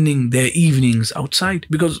spending their evenings outside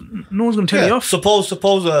because no one's going to tell you off. Suppose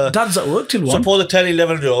dad's at work till 1. Suppose a 10,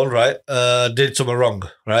 11-year-old, right, did something wrong,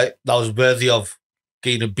 right? That was worthy of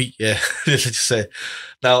getting a beat, let's just say.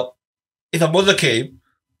 Now, if a mother came,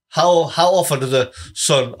 how often does a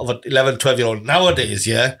son of an 11, 12-year-old nowadays,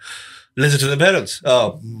 listen to their parents?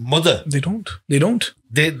 Mother. They don't.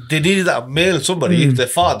 They needed that male, somebody, their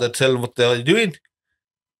father, tell them what they're doing.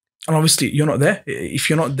 And obviously, you're not there. If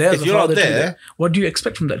you're not there, what do you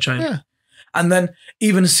expect from that child? Yeah. And then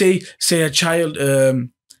even say a child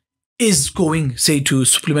is going, say, to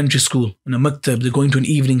supplementary school, in a maktab, they're going to an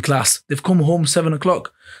evening class. They've come home 7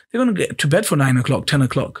 o'clock. They're going to get to bed for 9 o'clock, 10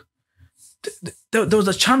 o'clock. There was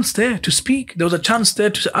a chance there to speak. There was a chance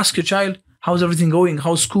there to ask your child, how's everything going?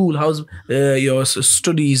 How's school? How's your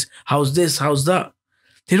studies? How's this? How's that?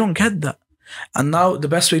 They don't get that. And now the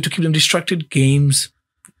best way to keep them distracted, games.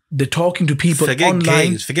 They're talking to people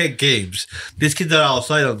online. Forget games. These kids are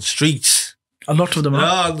outside on the streets. A lot of them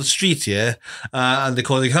are on the streets, and they're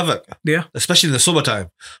causing havoc. Yeah, especially in the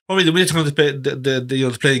summertime. Probably the winter time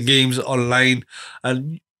they're playing games online,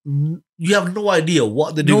 and you have no idea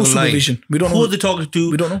what they're doing No online. supervision. We don't who know. they're talking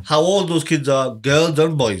to. We don't know. How all those kids are, girls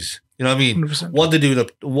and boys. You know what I mean? 100%. What they're doing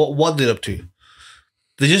what they're up to.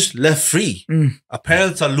 They're just left free. Our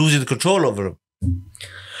parents are losing the control over them.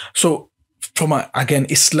 So, from a, again,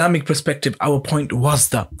 Islamic perspective, our point was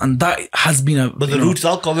that. And that has been a... But the root is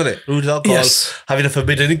alcohol, isn't it? Root is alcohol, Yes. having a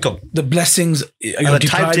forbidden income. The blessings, you're the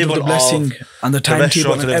deprived of the blessing and the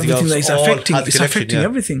timetable and everything that is affecting. It's affecting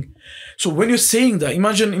everything. So when you're saying that,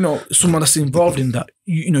 imagine, someone that's involved in that,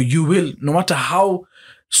 you will, no matter how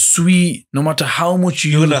sweet, no matter how much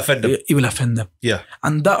you will offend them. It will offend them. Yeah.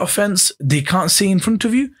 And that offense, they can't say in front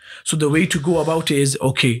of you. So the way to go about it is,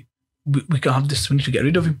 okay, we can't have this. We need to get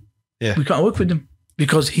rid of him. Yeah. We can't work with him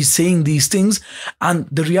because he's saying these things. And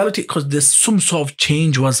the reality, because there's some sort of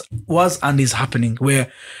change was and is happening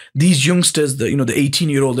where these youngsters, the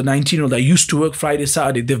 18-year-old, the 19-year-old that used to work Friday,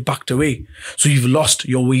 Saturday, they've backed away. So you've lost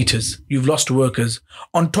your waiters. You've lost workers.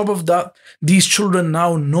 On top of that, these children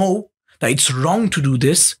now know that it's wrong to do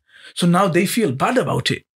this. So now they feel bad about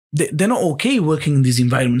it. They're not okay working in these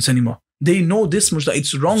environments anymore. They know this much that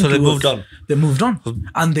it's wrong. So they moved on. They moved on,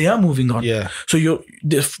 and they are moving on. Yeah. So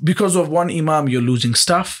because of one imam, you're losing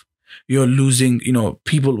staff. You're losing,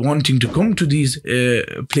 people wanting to come to these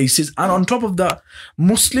places, and on top of that,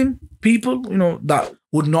 Muslim people, that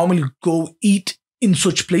would normally go eat in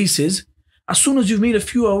such places. As soon as you've made a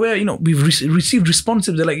few aware, we've received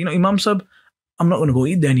responses. They're like, Imam Sahib, I'm not going to go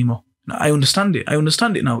eat there anymore. I understand it. I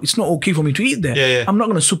understand it now. It's not okay for me to eat there. Yeah. I'm not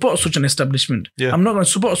going to support such an establishment. Yeah. I'm not going to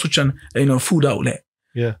support such an food outlet.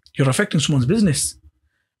 Yeah. You're affecting someone's business,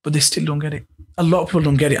 but they still don't get it. A lot of people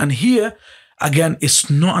don't get it. And here, again, it's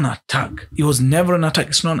not an attack. It was never an attack.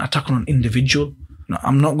 It's not an attack on an individual.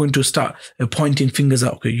 I'm not going to start pointing fingers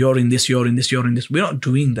out. Okay, you're in this, you're in this, you're in this. We're not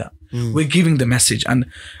doing that. We're giving the message. And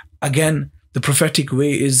again, the prophetic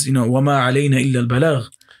way is, وَمَا عَلَيْنَا إِلَّا الْبَلَاغِ.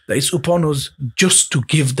 That it's upon us just to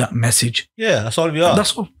give that message. Yeah, that's all we are.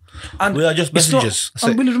 That's all. And we are just messengers.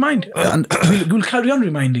 And we'll remind. And we'll carry on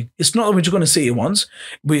reminding. It's not that we're just going to say it once.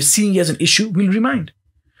 We're seeing it as an issue. We'll remind.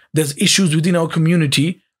 There's issues within our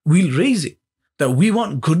community. We'll raise it. That we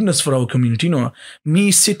want goodness for our community.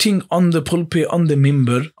 Me sitting on the pulpit, on the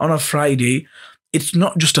mimbar, on a Friday, it's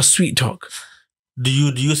not just a sweet talk. Do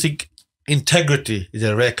you think integrity is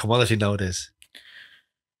a rare commodity nowadays?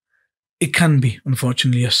 It can be,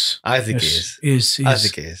 unfortunately, yes. I think yes. it is. I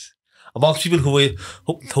think it is. Amongst people who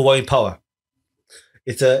are in power,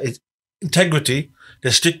 it's integrity.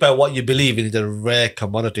 They're strict by what you believe in. Is a rare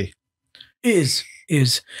commodity. It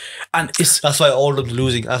is, and that's why all of them are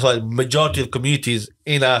losing. That's why majority of communities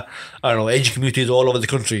in Asian communities all over the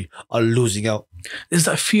country are losing out. There's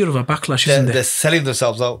that fear of a backlash, isn't there? They're selling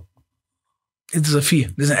themselves out. There's a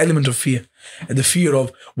fear. There's an element of fear, the fear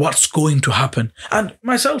of what's going to happen. And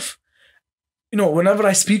myself, whenever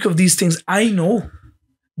I speak of these things, I know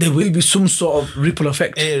there will be some sort of ripple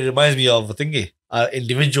effect. It reminds me of an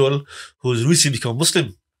individual who's recently become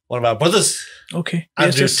Muslim. One of our brothers. Okay.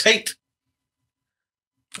 Andrew Tate.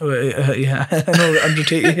 Yeah, I know Andrew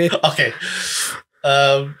Tate. Okay.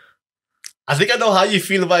 I think I know how you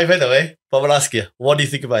feel about him anyway, but I'm going to ask you, what do you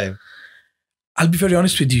think about him? I'll be very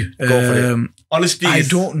honest with you. Go for it. Honestly, I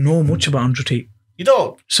don't know much about Andrew Tate. You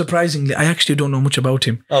don't? Surprisingly, I actually don't know much about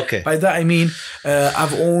him. Okay. By that I mean,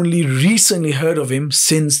 I've only recently heard of him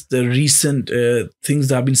since the recent things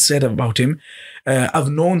that have been said about him. I've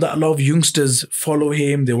known that a lot of youngsters follow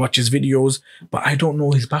him, they watch his videos, but I don't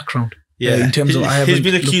know his background. Yeah. In terms of, I haven't he's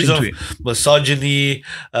been accused of it. misogyny.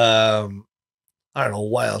 I don't know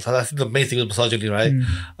what else. I think the main thing is misogyny, right?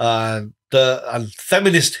 And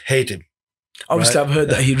feminists hate him. Obviously, right? I've heard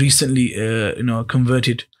that he recently,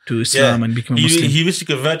 converted to Islam and became a Muslim. He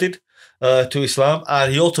recently converted to Islam,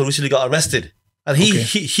 and he also recently got arrested. And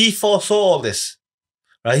he foresaw all this,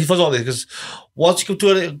 right? He foresaw all this because once he came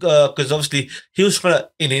to it, because obviously he was trying to,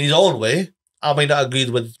 in his own way. I may not agree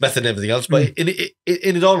with method and everything else, but in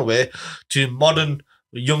his own way, to modern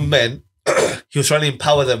young men, he was trying to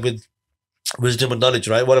empower them with wisdom and knowledge,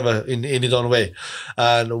 right? Whatever, in his own way.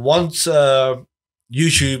 And once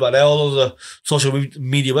YouTube and all the social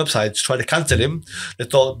media websites tried to cancel him, they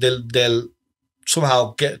thought they'll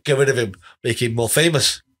somehow get rid of him, make him more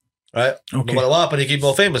famous, right? Okay. No matter what happened, he became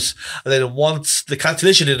more famous. And then once the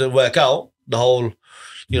cancellation didn't work out, the whole,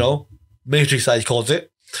 matrix that he calls it,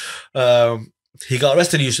 he got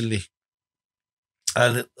arrested recently.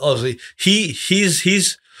 And obviously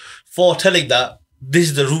he's foretelling that this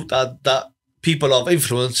is the route that people of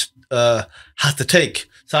influence have to take.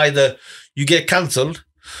 It's either you get cancelled,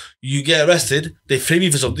 you get arrested, they frame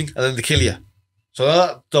you for something, and then they kill you.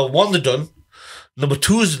 So the one they've done, Number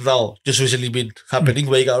two's now just recently been happening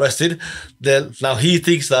where he got arrested. Then now he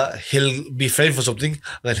thinks that he'll be framed for something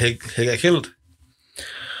and he'll get killed.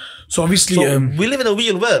 So obviously, we live in a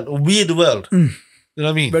weird world. You know what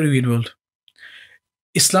I mean? Very weird world.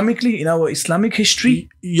 Islamically, in our Islamic history,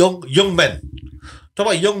 young men. Talk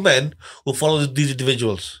about young men who follow these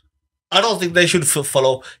individuals. I don't think they should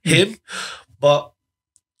follow him, but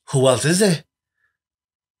who else is there?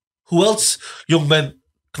 Who else young men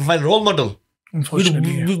can find a role model?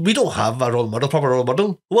 Unfortunately, we don't have a role model, proper role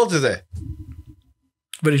model. Who else is there?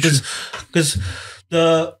 Very true. Because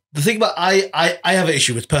the thing about I have an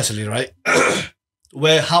issue with personally, right?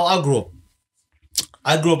 Where how I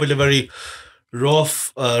grew up in a very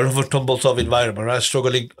rough and tumble sort of environment, right? Not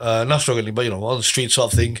struggling, but on the street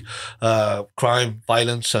sort of thing, crime,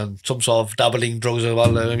 violence, and some sort of dabbling drugs as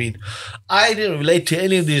well. I mean, I didn't relate to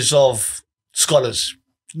any of these sort of scholars.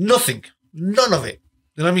 Nothing, none of it.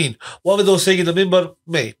 You know what I mean? Whatever they were saying in the mimbar,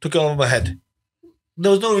 mate, took it over my head.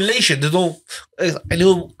 There was no relation. There's no.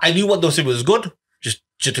 I knew what they were saying was good. Just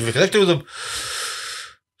to be connected with them.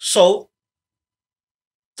 So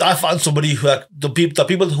I found somebody who had the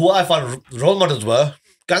people who I found role models were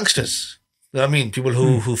gangsters. You know what I mean? People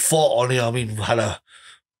who fought on, had a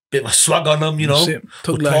bit of a swag on them, who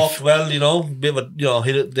talked well, bit of a,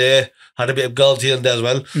 hit it there, had a bit of girls here and there as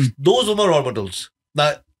well. Those were my role models.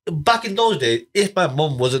 Now, back in those days, if my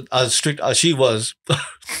mum wasn't as strict as she was,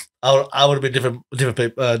 I would have been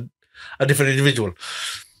a different individual.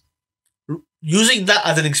 Using that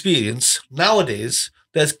as an experience, nowadays,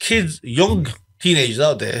 there's kids, young teenagers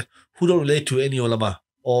out there who don't relate to any ulama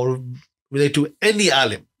or relate to any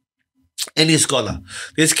alim, any scholar.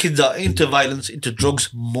 These kids are into violence, into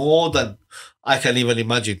drugs more than I can even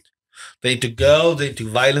imagine. They're into girls, they're into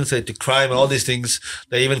violence, they're into crime and all these things.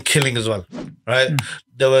 They're even killing as well, right?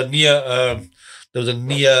 There was a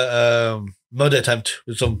near murder attempt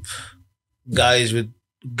with some guys with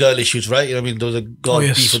girl issues, right? You know what I mean? There was a girl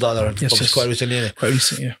beef with the other. Yes. Quite recently. Quite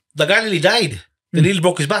recently, yeah. The guy nearly died. They nearly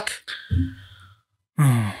broke his back.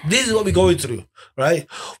 This is what we're going through, right?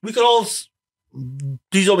 We could all,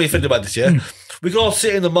 please don't be offended by this, yeah? We could all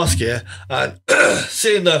sit in the mosque, yeah, and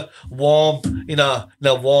sit in the warm, in a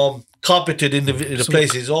warm, carpeted in the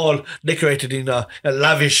places, all decorated in a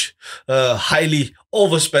lavish, highly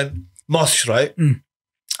overspent mosque, right?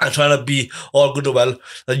 And trying to be all good and well,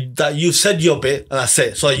 that you said your bit and that's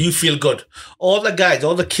it. So you feel good. All the guys,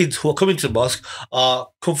 all the kids who are coming to the mosque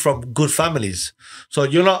come from good families. So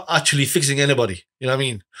you're not actually fixing anybody. You know what I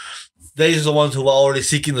mean? These are the ones who are already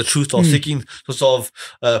seeking the truth or seeking some sort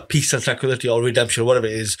of peace and tranquility or redemption, whatever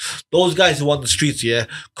it is. Those guys who are on the streets, yeah,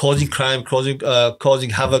 causing crime, causing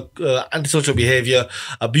havoc, antisocial behavior,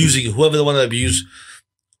 abusing whoever they want to abuse.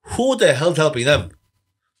 Who the hell's helping them?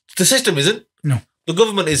 The system isn't. No. The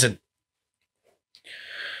government isn't.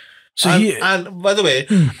 So and by the way,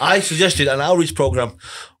 I suggested an outreach program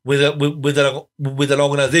with an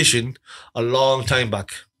organization a long time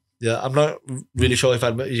back. Yeah, I'm not really sure if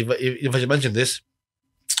I should mention this,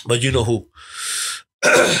 but you know who.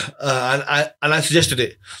 and I suggested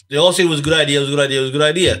it. They all said it was a good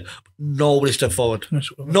idea. Nobody stepped forward.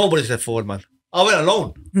 Nobody stepped forward, man. I went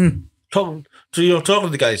alone. Talking to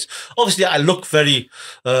the guys. Obviously, I look very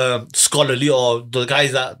scholarly, or the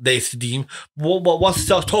guys that they deem. But once they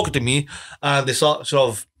start talking to me and they start sort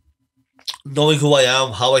of knowing who I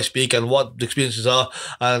am, how I speak, and what the experiences are,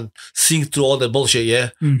 and seeing through all the bullshit, yeah,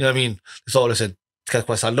 you know what I mean? That's all I said. Can't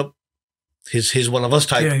quite stand up. He's one of us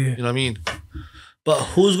type. Yeah. You know what I mean? But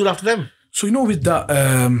who's good after them? So with that,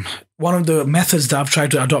 one of the methods that I've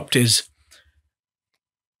tried to adopt is.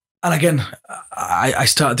 And again, I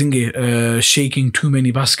start thinking shaking too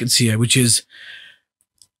many baskets here, which is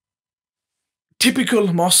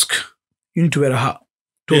typical mosque. You need to wear a hat,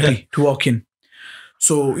 topi, to walk in.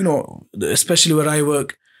 So, especially where I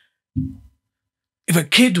work, if a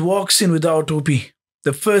kid walks in without a topi,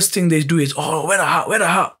 the first thing they do is, wear a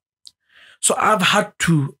hat. So I've had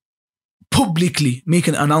to publicly make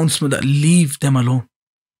an announcement that leave them alone.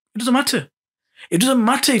 It doesn't matter. It doesn't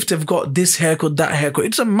matter if they've got this haircut, that haircut.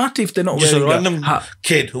 It doesn't matter if they're not wearing a random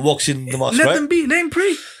kid who walks in the mosque, Let them be. Let him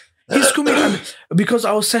pray. He's coming. And because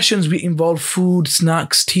our sessions, we involve food,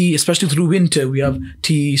 snacks, tea, especially through winter. We have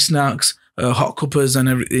tea, snacks, hot cuppers and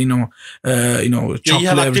everything, chocolate, you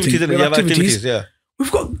have activities, everything. You have activities, yeah.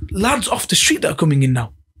 We've got lads off the street that are coming in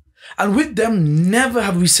now. And with them, never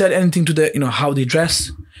have we said anything to the, how they dress,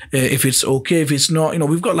 if it's okay, if it's not.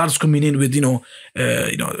 We've got lads coming in with,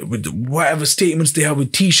 with whatever statements they have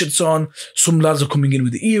with t-shirts on. Some lads are coming in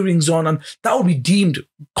with the earrings on, and that would be deemed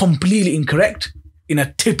completely incorrect in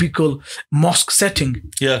a typical mosque setting.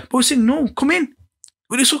 Yeah. But we're saying, no, come in.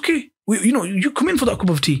 Well, it's okay. You come in for that cup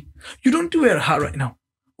of tea. You don't wear a hat right now.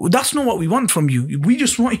 That's not what we want from you. We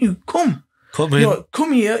just want you come. Come in.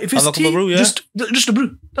 Come here. If it's tea, brew, yeah? just a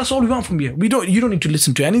brew. That's all we want from you. You don't need to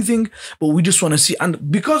listen to anything, but we just want to see.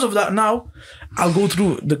 And because of that, now I'll go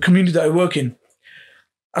through the community that I work in.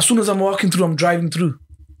 As soon as I'm walking through, I'm driving through.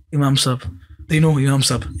 Imam Sab. They know Imam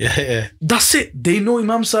Sab. Yeah. That's it. They know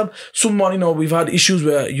Imam Sab. Someone, we've had issues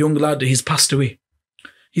where a young lad, he's passed away.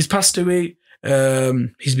 He's passed away.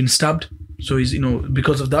 He's been stabbed. So he's,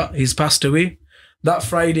 because of that, he's passed away. That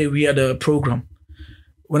Friday, we had a program.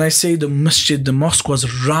 When I say the masjid, the mosque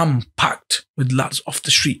was ram-packed with lads off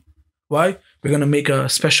the street. Why? We're going to make a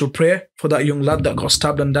special prayer for that young lad that got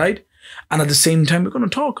stabbed and died. And at the same time, we're going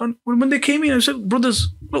to talk. And when they came in, I said,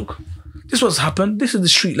 brothers, look, this is what's happened. This is the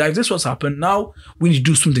street life. This is what's happened. Now we need to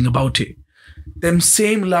do something about it. Them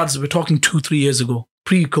same lads, we're talking 2-3 years ago,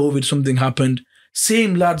 pre-COVID, something happened.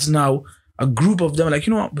 Same lads now, a group of them are like,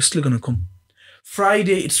 you know what, we're still going to come.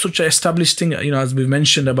 Friday, it's such an established thing, as we've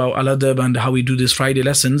mentioned about Al-Adab and how we do these Friday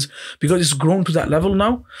lessons, because it's grown to that level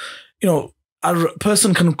now. A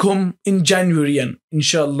person can come in January and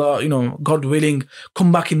inshallah, God willing,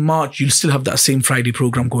 come back in March, you'll still have that same Friday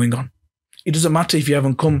program going on. It doesn't matter if you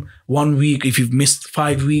haven't come 1 week, if you've missed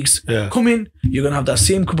 5 weeks, come in, you're going to have that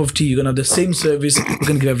same cup of tea, you're going to have the same service, we're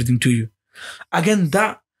going to give everything to you. Again,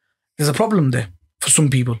 there's a problem there for some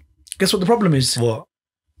people. Guess what the problem is? What?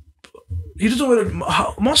 He doesn't wear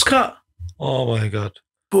a mosque hat. Oh my God.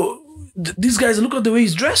 But these guys, look at the way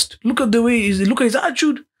he's dressed. Look at his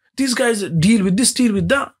attitude. These guys deal with this, deal with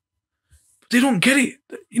that. They don't get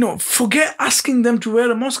it. Forget asking them to wear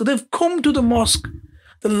a mosque. They've come to the mosque.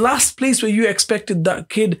 The last place where you expected that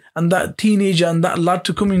kid and that teenager and that lad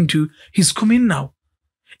to come into, he's come in now.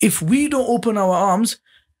 If we don't open our arms,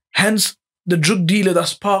 hence the drug dealer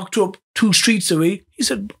that's parked up 2 streets away, he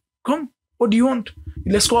said, come, what do you want?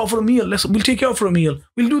 Let's go out for a meal. We'll take you out for a meal.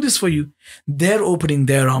 We'll do this for you. They're opening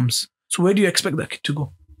their arms. So where do you expect that kid to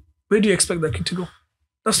go? Where do you expect that kid to go?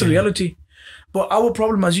 That's the reality. But our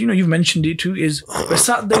problem, as you've mentioned it too, is we're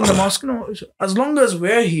sat there in the mosque. As long as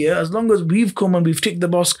we're here, as long as we've come and we've ticked the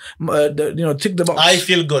box, ticked the box. I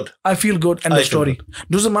feel good. I feel good. End of story.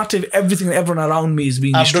 Doesn't matter if everything and everyone around me is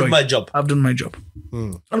being destroyed. I've done my job.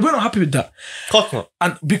 And we're not happy with that.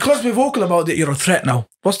 And because we're vocal about it, you're a threat now.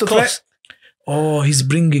 What's the threat? Oh, he's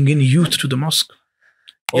bringing in youth to the mosque.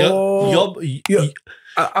 You're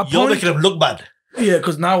making him look bad. Yeah,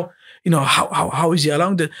 because now, how is he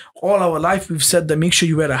allowing that? All our life we've said that make sure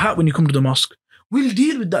you wear a hat when you come to the mosque. We'll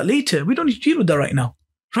deal with that later. We don't need to deal with that right now.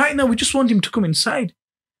 Right now, we just want him to come inside.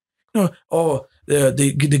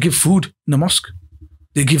 They give food in the mosque.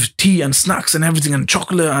 They give tea and snacks and everything and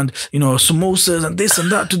chocolate and samosas and this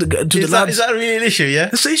and that to the lads. Is that really an issue? Yeah,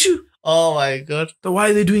 that's the issue. Oh my God! So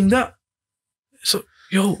why are they doing that? So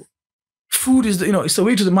food is it's the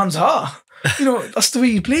way to the man's heart. That's the way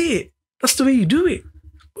you play it. That's the way you do it.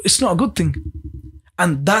 It's not a good thing.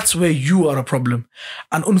 And that's where you are a problem.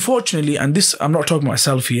 And unfortunately, and this, I'm not talking about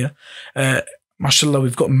myself here, mashallah,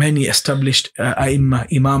 we've got many established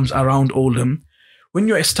imams around Oldham. When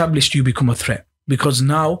you're established, you become a threat because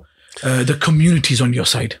now the community is on your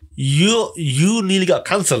side. You nearly got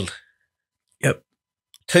cancelled. Yep.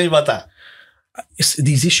 Tell me about that. It's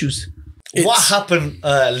these issues. What happened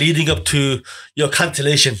leading up to your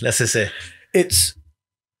cancellation, let's just say? It's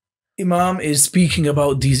Imam is speaking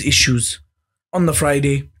about these issues on the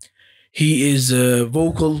Friday. He is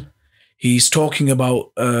vocal. He's talking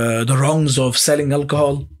about the wrongs of selling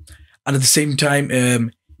alcohol. And at the same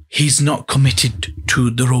time, he's not committed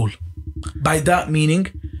to the role. By that meaning,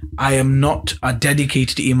 I am not a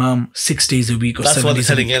dedicated Imam 6 days a week or 7 days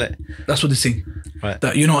a week. That's what they're saying, innit? That's what they're saying. Right.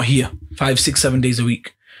 That you're not here 5, 6, 7 days a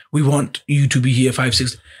week. We want you to be here 5,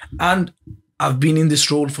 6. And I've been in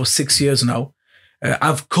this role for 6 years now.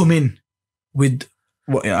 I've come in with,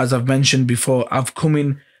 as I've mentioned before, I've come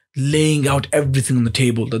in laying out everything on the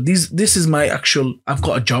table. That this is my actual, I've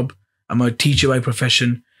got a job. I'm a teacher by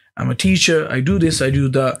profession. I'm a teacher. I do this, I do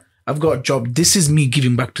that. I've got a job. This is me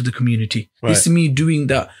giving back to the community. Right. This is me doing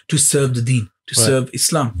that to serve the deen, to serve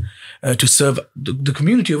Islam, to serve the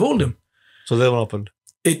community of Oldham. So then what happened?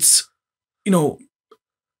 It's,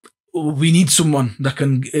 we need someone that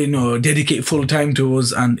can, dedicate full time to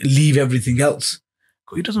us and leave everything else.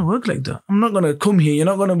 It doesn't work like that. I'm not going to come here. You're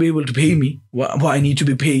not going to be able to pay me what I need to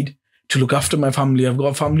be paid to look after my family. I've got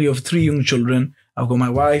a family of 3 young children. I've got my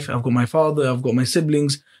wife. I've got my father. I've got my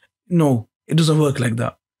siblings. No, it doesn't work like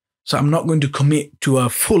that. So I'm not going to commit to a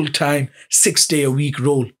full-time 6-day-a-week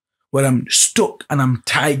role where I'm stuck and I'm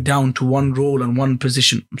tied down to one role and one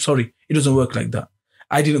position. I'm sorry. It doesn't work like that.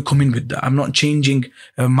 I didn't come in with that. I'm not changing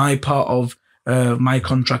my part of my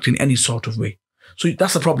contract in any sort of way. So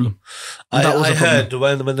that's the problem. I heard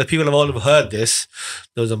when the people have all heard this,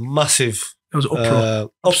 there was a massive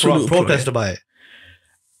protest about it.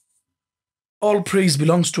 All praise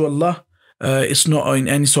belongs to Allah. It's not in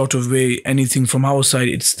any sort of way anything from our side.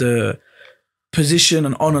 It's the position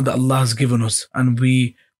and honor that Allah has given us, and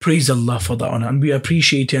we praise Allah for that honor, and we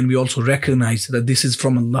appreciate it, and we also recognize that this is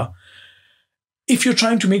from Allah. If you're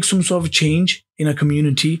trying to make some sort of change in a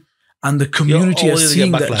community and the community is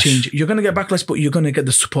seeing that change, you're going to get backlash, but you're going to get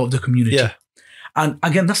the support of the community. Yeah. And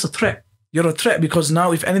again, that's a threat. You're a threat, because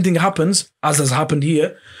now if anything happens, as has happened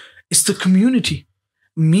here, it's the community.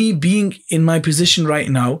 Me being in my position right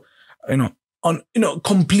now,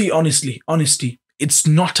 complete honesty. It's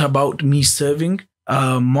not about me serving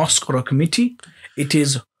a mosque or a committee. It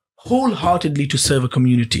is wholeheartedly to serve a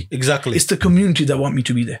community. Exactly. It's the community that want me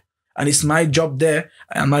to be there. And it's my job there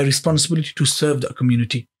and my responsibility to serve that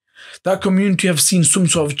community. That community have seen some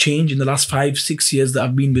sort of change in the last 5-6 years that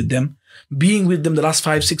I've been with them. Being with them the last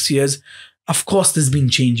 5-6 years, of course, there's been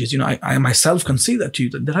changes. I myself can say that to you,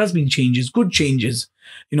 that there has been changes, good changes.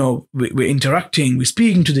 We're interacting, we're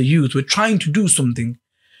speaking to the youth, we're trying to do something.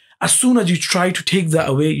 As soon as you try to take that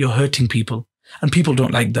away, you're hurting people. And people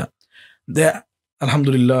don't like that.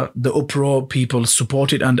 Alhamdulillah, the uproar, people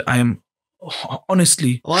support it, and I am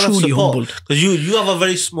honestly, truly humbled. Because you have a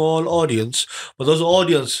very small audience, but those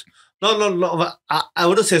audience, no, I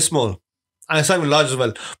wouldn't say small. And it's not even large as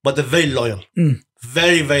well, but they're very loyal.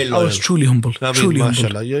 Very, very loyal. I was truly humbled. Truly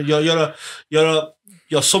mashallah. humbled.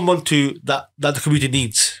 You're someone that the community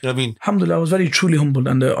needs. You know what I mean? Alhamdulillah, I was very truly humbled,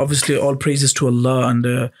 and obviously all praises to Allah,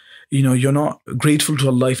 and you're not grateful to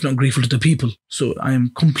Allah if not grateful to the people. So I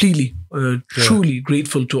am completely, truly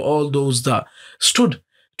grateful to all those that stood.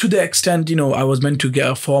 To the extent, I was meant to get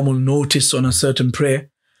a formal notice on a certain prayer.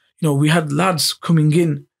 We had lads coming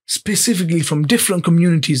in specifically from different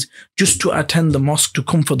communities just to attend the mosque to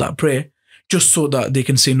come for that prayer, just so that they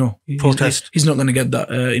can say no. Protest. He's not going to get that,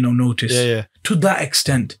 notice. Yeah. To that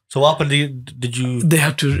extent. So what happened? Did you? They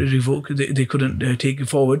had to revoke. They couldn't take it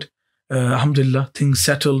forward. Alhamdulillah, things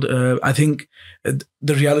settled. I think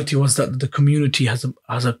the reality was that the community has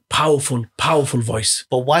a powerful voice.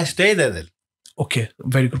 But why stay there then? Okay,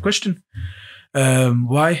 very good question.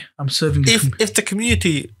 Why? I'm serving. If the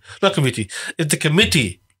community, if the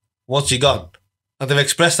committee wants you gone, and they've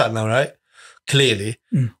expressed that now, right? Clearly,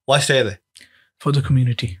 why stay there? For the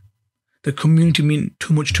community. The community mean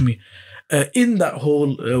too much to me. In that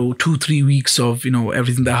whole 2-3 weeks of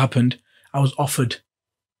everything that happened, I was offered.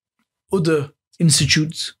 Other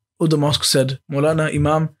institutes, other mosques said, Moulana,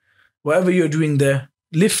 Imam, whatever you're doing there,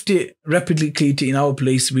 lift it, replicate it in our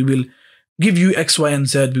place. We will give you X, Y, and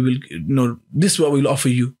Z. We will, this is what we'll offer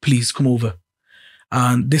you. Please come over.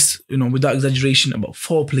 And this, without exaggeration, about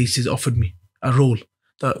 4 places offered me a role.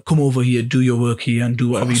 That come over here, do your work here, and do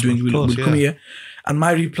whatever you're doing. We'll come here. And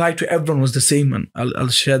my reply to everyone was the same, and I'll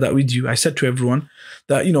share that with you. I said to everyone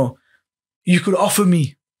that, you could offer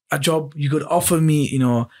me a job, you could offer me,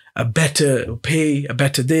 a better pay, a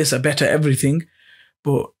better this, a better everything,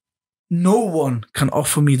 but no one can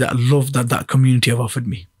offer me that love that community have offered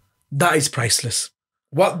me. That is priceless.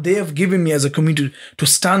 What they have given me as a community to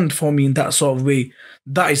stand for me in that sort of way,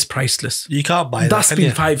 that is priceless. You can't buy that. That's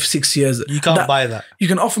been 5-6 years. You can't buy that. You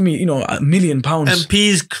can offer me, £1 million.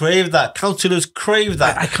 MPs crave that. Councillors crave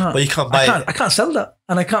that. I can't. But you can't buy it. I can't sell that.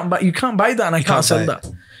 And I can't buy. You can't buy that, and I can't sell that.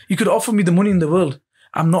 You could offer me the money in the world.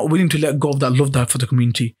 I'm not willing to let go of that love that for the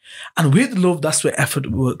community. And with love, that's where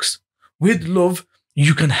effort works. With love,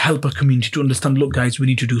 you can help a community to understand, look, guys, we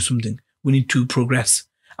need to do something. We need to progress.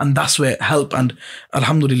 And that's where help, and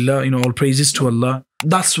alhamdulillah, all praises to Allah.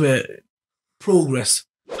 That's where progress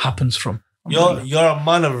happens from. You're a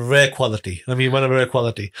man of rare quality. Man of rare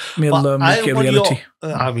quality. May Allah make it reality.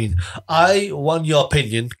 I want your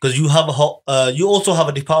opinion, because you have you also have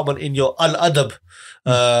a department in your Al-Adab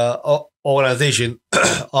organization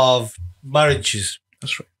of marriages.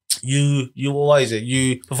 That's right. What is it?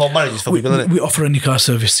 You perform marriages for people, isn't it? We offer a nikah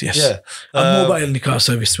service, yes. Yeah. A mobile nikah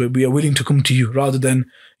service where we are willing to come to you rather than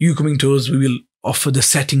you coming to us. We will offer the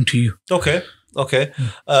setting to you. Okay.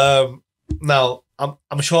 Now,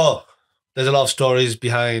 I'm sure there's a lot of stories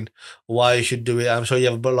behind why you should do it. I'm sure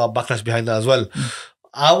you have a lot of backlash behind that as well.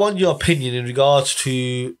 I want your opinion in regards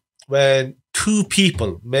to when 2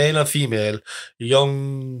 people, male and female,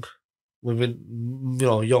 young women,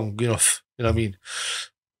 young enough,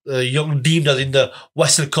 young deemed as in the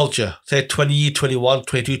Western culture, say 20, 21,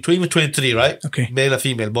 22, even 23, right? Okay. Male and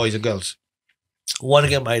female, boys and girls, want to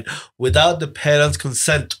get married without the parents'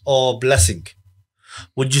 consent or blessing.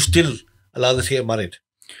 Would you still allow them to get married?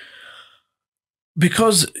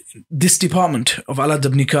 because this department of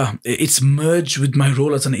al-adab nikah, it's merged with my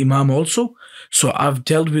role as an imam also. So I've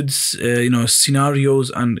dealt with scenarios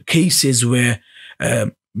and cases where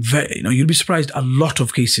you'll be surprised, a lot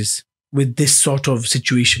of cases with this sort of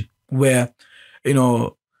situation where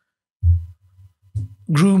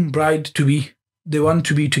groom, bride to be, they want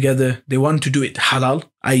to be together, they want to do it halal,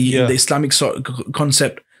 i.e. the Islamic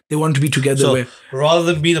concept. They want to be together. So rather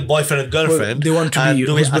than being a boyfriend and girlfriend, they want to be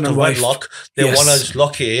husband and wife. They want to just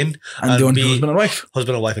lock it in and they want to be husband and wife.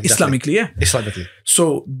 Husband and wife, exactly. Islamically, yeah. Islamically.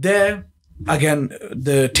 So there, again,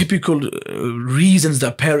 the typical reasons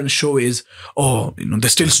that parents show is, they're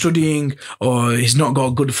still studying, or he's not got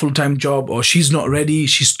a good full-time job, or she's not ready,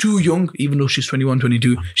 she's too young, even though she's 21,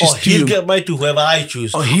 22. He'll get married to whoever I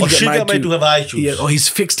choose. Or she'll get married to whoever I choose. Yeah, or he's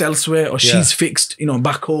fixed elsewhere, or she's fixed,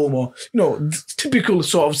 back home, or, typical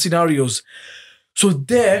sort of scenarios. So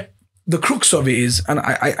there, the crux of it is, and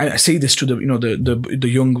I say this to the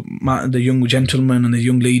young gentleman and the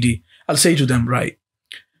young lady, I'll say to them, right,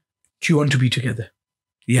 do you want to be together?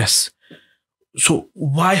 Yes. So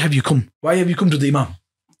why have you come? Why have you come to the imam?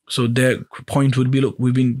 So their point would be, look,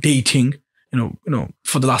 we've been dating,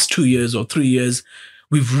 for the last 2 years or 3 years.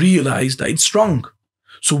 We've realized that it's wrong.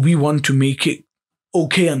 So we want to make it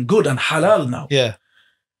okay and good and halal now. Yeah.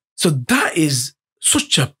 So that is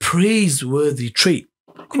such a praiseworthy trait.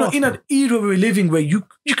 In an era we're living where you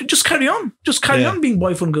can just carry on. Just carry on being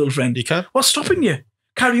boyfriend, girlfriend. You can. What's stopping you?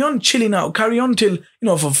 Carry on chilling out. Carry on till,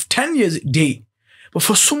 for 10 years date. But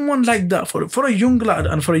for someone like that, for a young lad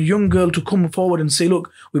and for a young girl to come forward and say,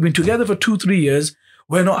 look, we've been together for 2-3 years.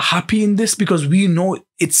 We're not happy in this because we know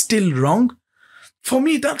it's still wrong. For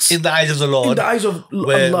me, that's... In the eyes of the Lord. In the eyes of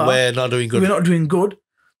Allah. We're not doing good. We're not doing good.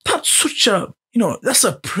 That's such a... that's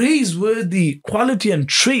a praiseworthy quality and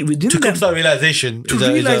trait within them. To come to that realization is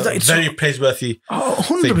a very praiseworthy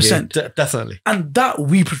 100%. Definitely. And that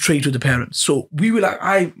we portray to the parents. So we will,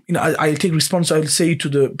 I'll take responsibility. I'll say to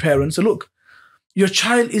the parents, look, your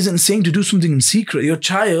child isn't saying to do something in secret. Your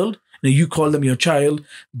child, you call them your child,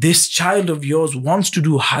 this child of yours wants to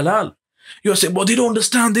do halal. You're saying, well, they don't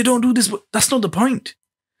understand, they don't do this, but that's not the point.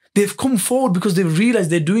 They've come forward because they've realized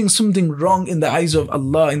they're doing something wrong in the eyes of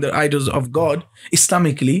Allah, in the eyes of God,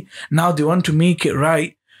 Islamically. Now they want to make it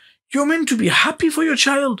right. You're meant to be happy for your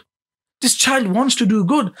child. This child wants to do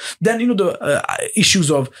good. Then, the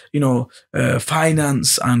issues of,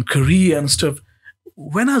 finance and career and stuff.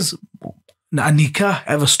 When has a nikah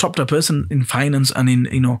ever stopped a person in finance and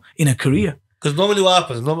in a career? Because normally what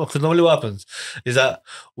happens is that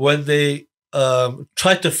when they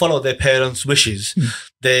try to follow their parents' wishes,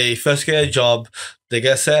 they first get a job, they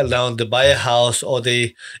get settled down, they buy a house, or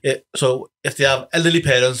so if they have elderly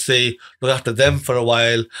parents, they look after them for a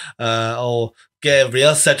while, or get everybody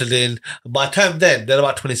else settled in. By the time then, they're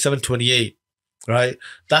about 27, 28, right?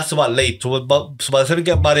 That's about late. So by the time they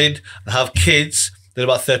get married and have kids, they're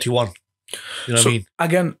about 31. You know what I mean?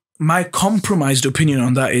 Again, my compromised opinion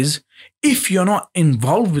on that is, if you're not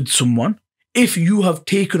involved with someone, if you have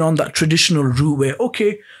taken on that traditional route where,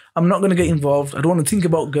 okay, I'm not going to get involved, I don't want to think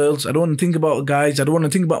about girls, I don't want to think about guys, I don't want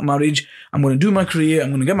to think about marriage, I'm going to do my career, I'm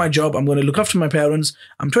going to get my job, I'm going to look after my parents,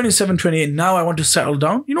 I'm 27, 28, now I want to settle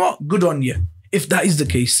down. You know what? Good on you, if that is the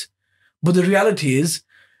case. But the reality is,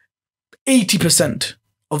 80%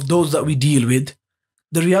 of those that we deal with,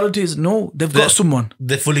 the reality is, no, they've got someone.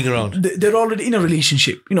 They're fooling around. They're already in a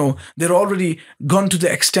relationship. They're already gone to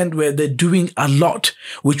the extent where they're doing a lot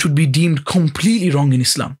which would be deemed completely wrong in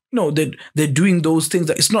Islam. They're doing those things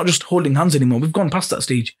that it's not just holding hands anymore. We've gone past that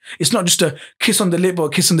stage. It's not just a kiss on the lip or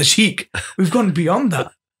a kiss on the cheek. We've gone beyond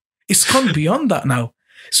that. It's gone beyond that now.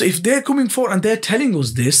 So if they're coming forward and they're telling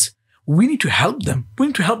us this, we need to help them. We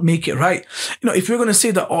need to help make it right. If we're going to say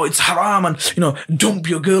that, it's haram and, dump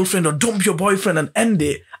your girlfriend or dump your boyfriend and end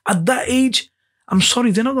it, at that age, I'm sorry,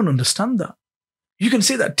 they're not going to understand that. You can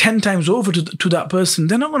say that 10 times over to that person.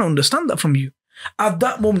 They're not going to understand that from you. At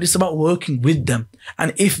that moment, it's about working with them.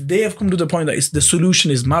 And if they have come to the point that the solution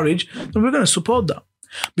is marriage, then we're going to support that.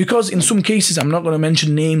 Because in some cases, I'm not going to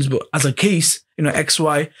mention names, but as a case,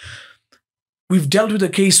 XY, we've dealt with a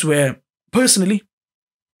case where, personally,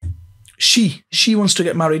 she wants to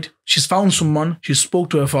get married. She's found someone. She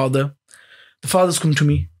spoke to her father. The father's come to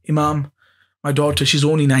me, Imam, my daughter, she's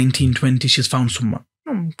only 19, 20. She's found someone.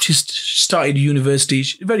 She's started university.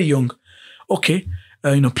 She's very young. Okay,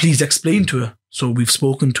 please explain to her. So we've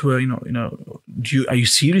spoken to her, are you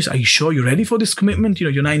serious? Are you sure you're ready for this commitment?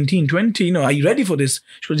 You're 19, 20, are you ready for this?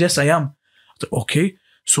 She goes, yes, I am. I said, okay.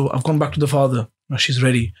 So I've gone back to the father. No, she's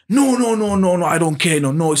ready. No, I don't care.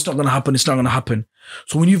 No, it's not going to happen. It's not going to happen.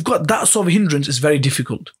 So when you've got that sort of hindrance, it's very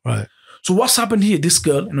difficult. Right. So what's happened here? This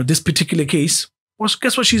girl, this particular case,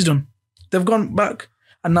 Guess what she's done? They've gone back,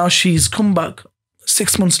 and now she's come back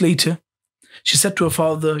 6 months later. She said to her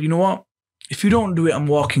father, you know what? If you don't do it, I'm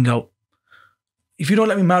walking out. If you don't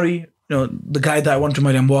let me marry, the guy that I want to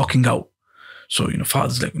marry, I'm walking out. So,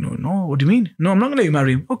 father's like, no, what do you mean? No, I'm not going to let you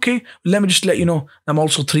marry him. Okay, let me just let you know, I'm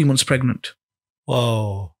also 3 months pregnant.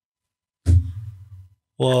 Whoa.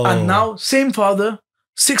 And now, same father,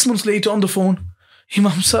 6 months later on the phone,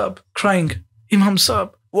 Imam Saab, crying. Imam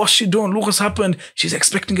Saab, what's she doing? Look what's happened. She's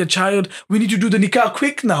expecting a child. We need to do the nikah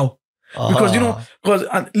quick now. Because,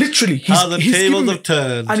 because literally, he's tables have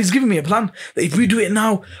turned. And he's giving me a plan that if we do it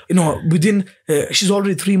now, within, she's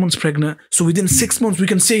already 3 months pregnant. So within 6 months, we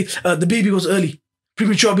can say the baby was early.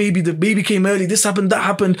 Premature baby, the baby came early. This happened, that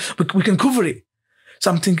happened. We can cover it.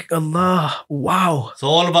 So I'm thinking, Allah, wow. It's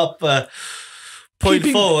all about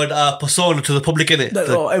putting forward a persona to the public, innit?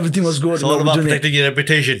 Everything was good. It's all about protecting your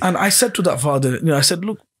reputation. And I said to that father, I said,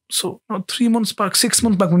 look, so 3 months back, 6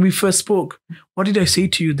 months back when we first spoke, what did I say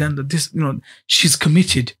to you then? That this, she's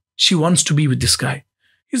committed. She wants to be with this guy.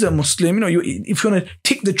 He's a Muslim. If you want to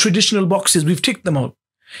tick the traditional boxes, we've ticked them all.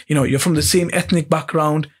 You're from the same ethnic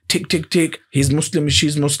background. Tick, tick, tick. He's Muslim.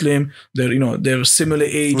 She's Muslim. They're similar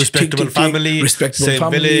age. Respectable tick, family. Respectable same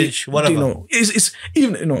family. Village. Whatever. It's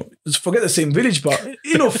even forget the same village, but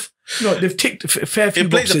enough. They've ticked a fair few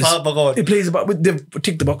boxes. It plays a part, my God. It plays a part. They've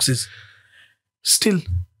ticked the boxes. Still.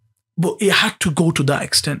 But it had to go to that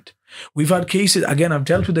extent. We've had cases, again, I've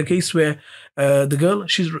dealt with a case where the girl,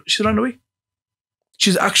 she's run away.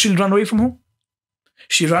 She's actually run away from home.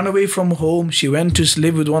 She ran away from home. She went to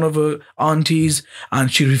live with one of her aunties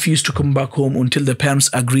and she refused to come back home until the parents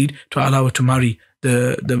agreed to allow her to marry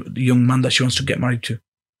the young man that she wants to get married to.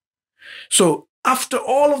 So after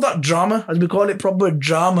all of that drama, as we call it, proper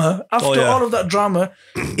drama, all of that drama,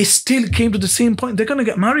 it still came to the same point. They're going to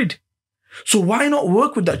get married. So why not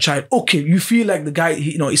work with that child? Okay, you feel like the guy,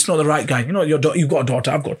 it's not the right guy. You've got a daughter.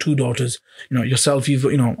 I've got 2 daughters. Yourself,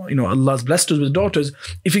 Allah's blessed us with daughters.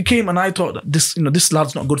 If he came and I thought that this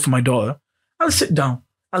lad's not good for my daughter, I'll sit down.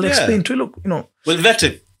 I'll explain to him, look, we'll vet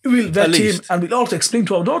him. We'll vet him, and we'll also explain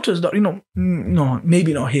to our daughters that, no,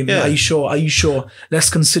 maybe not him. Yeah. Are you sure? Let's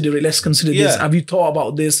consider it. Let's consider this. Have you thought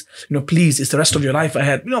about this? Please, it's the rest of your life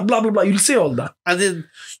ahead. Blah, blah, blah. You'll say all that. And then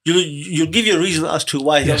you'll give your reason as to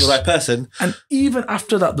why he's not the right person. And even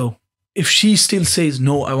after that, though, if she still says,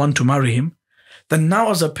 no, I want to marry him, then now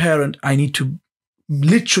as a parent, I need to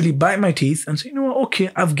literally bite my teeth and say, okay,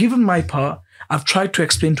 I've given my part. I've tried to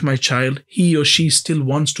explain to my child. He or she still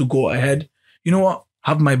wants to go ahead. You know what?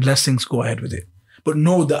 Have my blessings, go ahead with it. But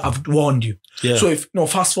know that I've warned you. Yeah. So if,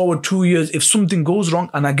 fast forward 2 years, if something goes wrong,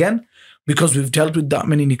 and again, because we've dealt with that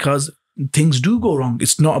many nikahs, things do go wrong.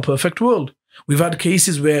 It's not a perfect world. We've had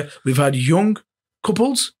cases where we've had young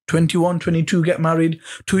couples, 21, 22, get married.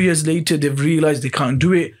 2 years later, they've realized they can't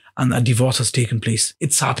do it, and a divorce has taken place.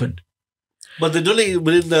 It's happened. But they're doing it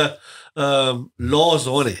within the laws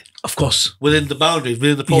only. Of course. Within the boundaries,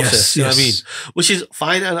 within the process. You know what I mean? Which is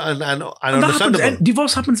fine and understandable. Happens,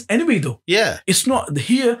 divorce happens anyway, though. Yeah. It's not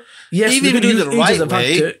here. Yes, even if you do it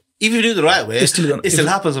the right way, it still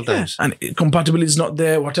happens sometimes. Yeah. And compatibility is not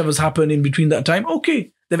there. Whatever's happened in between that time,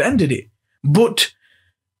 okay, they've ended it. But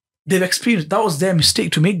they've experienced, that was their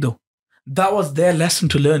mistake to make, though. That was their lesson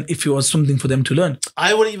to learn, if it was something for them to learn.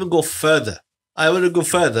 I wouldn't even go further.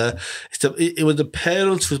 It was the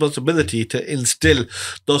parents' responsibility to instill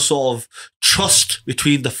those sort of trust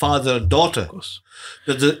between the father and daughter. Of course.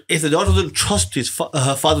 If the daughter doesn't trust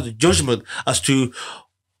her father's judgment as to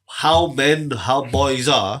how boys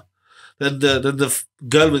are, then the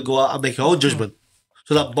girl will go out and make her own judgment.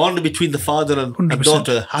 So that bond between the father and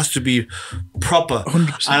daughter has to be proper.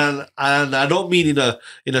 100%. And I don't mean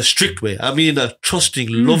in a strict way. I mean in a trusting,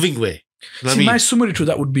 loving way. My summary to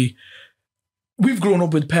that would be, we've grown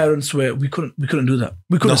up with parents where we couldn't do that.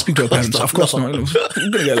 We couldn't speak to our parents. Of course not. You're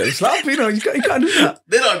going to get a slap. You can't do that.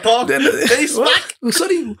 They don't talk. They smack.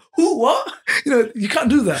 Sorry, who? What? You can't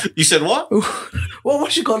do that. You said what?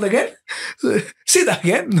 What's she called again? Say that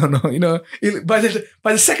again. No. By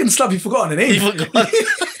the second slap, you've forgotten the name.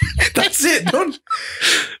 That's it. Don't.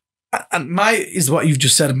 And is what you've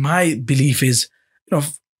just said. My belief is,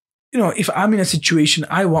 if I'm in a situation,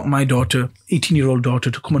 I want my daughter, 18-year-old daughter,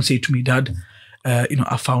 to come and say to me, Dad,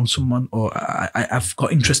 I found someone, or I've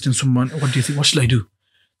got interest in someone. What do you think? What should I do?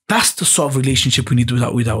 That's the sort of relationship we need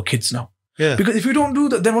with our kids now. Yeah. Because if we don't do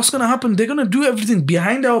that, then what's going to happen? They're going to do everything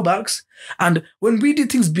behind our backs. And when we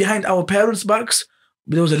did things behind our parents' backs,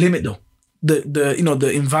 there was a limit, though.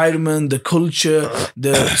 The environment, the culture,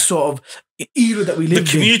 the sort of era that we lived in.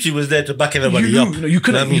 The community was there to back everybody up. You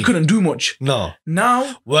couldn't do much. No.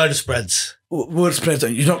 Now, word spreads. word spreads.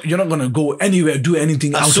 You're not going to go anywhere, do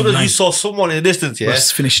anything. As soon as you saw someone in the distance,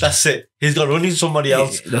 that's finished. That's it. He's got to run into somebody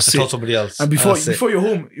else. That's and tell somebody else. And before you're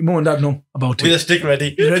home, your mom and dad know about it. With a stick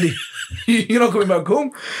ready. You're ready. You're not coming back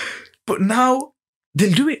home. But now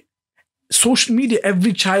they'll do it. Social media,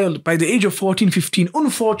 every child by the age of 14, 15,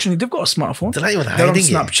 unfortunately, they've got a smartphone. They're not even They're on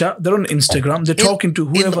Snapchat. They're on Instagram. They're talking to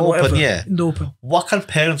whoever, whatever. In the open. What can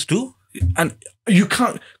parents do? And you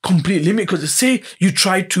can't completely limit, because say you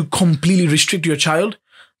try to completely restrict your child,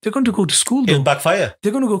 they're going to go to school. It'll backfire.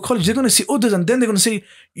 They're going to go to college. They're going to see others, and then they're going to say,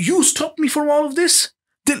 "You stopped me from all of this."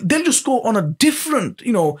 They'll just go on a different,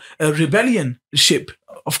 rebellion ship.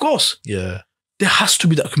 Of course. Yeah. There has to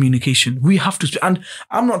be that communication. We have to, and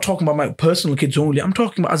I'm not talking about my personal kids only. I'm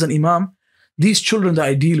talking about as an imam, these children that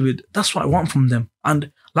I deal with. That's what I want from them.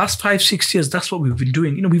 And last 5-6 years, that's what we've been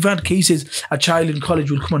doing. We've had cases. A child in college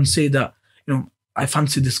will come and say that, I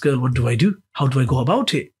fancy this girl. What do I do? How do I go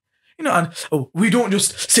about it? And we don't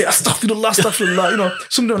just say astaghfirullah,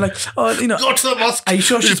 astaghfirullah. Some are like, go to the mosque. Are you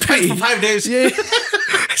sure she's pretty? For 5 days. Yeah.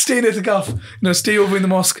 Stay in the calf. Stay over in the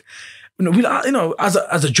mosque. We'll, as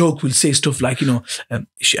a joke, we'll say stuff like, are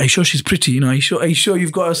you sure she's pretty? Are you sure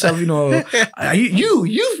you've got herself? You found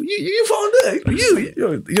her.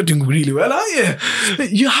 You're doing really well, aren't you?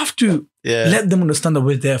 You have to let them understand that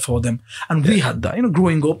we're there for them. And we had that.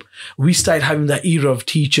 Growing up, we started having that era of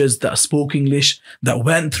teachers that spoke English, that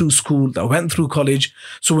went through school, that went through college.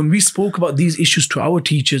 So when we spoke about these issues to our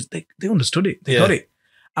teachers, they understood it. They got it.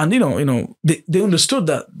 And they understood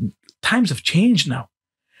that times have changed now.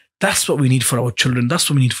 That's what we need for our children. That's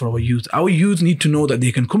what we need for our youth. Our youth need to know that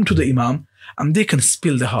they can come to the imam and they can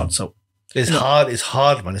spill their hearts out. It's hard. It's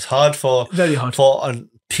hard, man. It's hard for a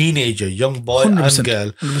teenager, young boy 100%, and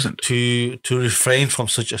girl 100%. to refrain from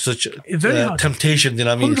such temptations.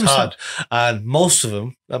 It's hard. And most of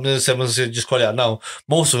them, I'm going to say, just call it out now,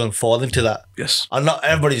 most of them fall into that. Yes. And not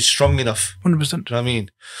everybody's strong enough. 100%. You know what I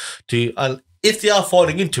mean? And if they are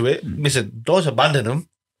falling into it, listen, don't abandon them. You know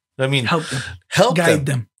what I mean? Help Guide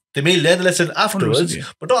them. They may learn a lesson afterwards,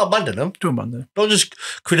 but don't abandon them. Don't just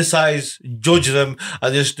criticize, judge them,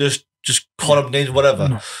 and just call them names, whatever.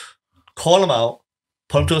 No. Call them out,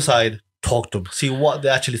 put them to the side, talk to them, see what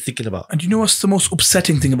they're actually thinking about. And you know what's the most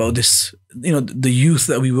upsetting thing about this? The youth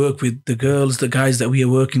that we work with, the girls, the guys that we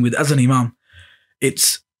are working with as an imam,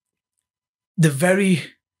 it's the very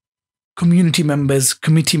community members,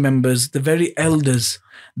 committee members, the very elders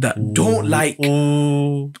that don't like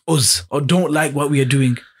us or don't like what we are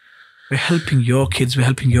doing. We're helping your kids. We're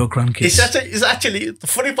helping your grandkids. It's actually the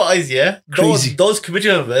funny part is, crazy. Those committee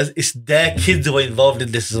members, it's their kids who are involved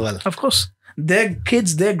in this as well. Of course. Their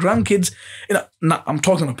kids, their grandkids. I'm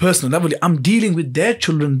talking on a personal level. I'm dealing with their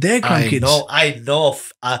children, their grandkids. I know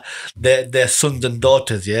their sons and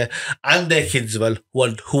daughters, and their kids as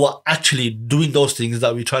well, who are actually doing those things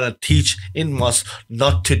that we're trying to teach in mosque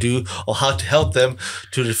not to do, or how to help them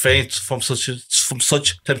to refrain from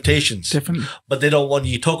such temptations. Definitely. But they don't want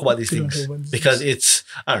you to talk about these things because it's,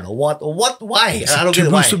 I don't know, why? It's I don't a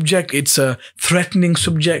get why. Subject. It's a threatening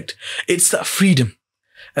subject. It's that freedom.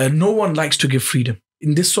 No one likes to give freedom.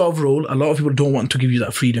 In this sort of role, a lot of people don't want to give you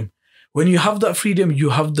that freedom. When you have that freedom,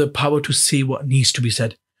 you have the power to say what needs to be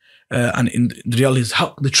said. And in the reality is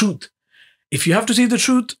the truth. If you have to say the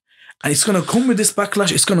truth, and it's going to come with this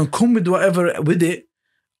backlash, it's going to come with whatever with it,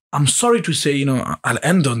 I'm sorry to say, I'll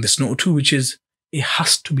end on this note too, which is, it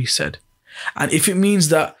has to be said. And if it means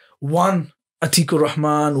that one Atiqur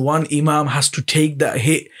Rahman, one imam has to take that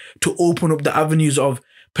hit to open up the avenues of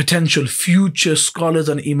potential future scholars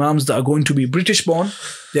and imams that are going to be British born.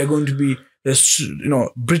 They're going to be,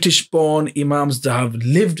 British born imams that have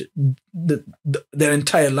lived their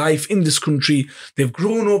entire life in this country. They've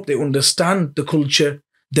grown up. They understand the culture.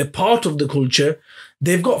 They're part of the culture.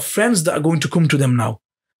 They've got friends that are going to come to them now.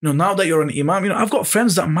 Now that you're an imam, I've got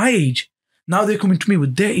friends that are my age. Now they're coming to me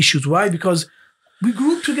with their issues. Why? Because we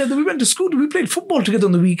grew up together. We went to school. We played football together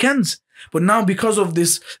on the weekends. But now, because of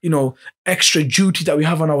this, extra duty that we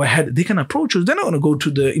have on our head, they can approach us. They're not going to go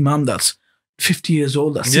to the imam that's 50 years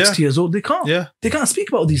old, that's 60 years old. They can't. Yeah. They can't speak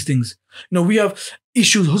about these things. We have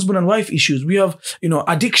issues, husband and wife issues. We have,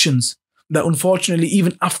 addictions that unfortunately,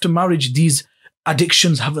 even after marriage, these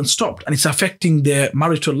addictions haven't stopped. And it's affecting their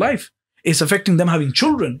marital life. It's affecting them having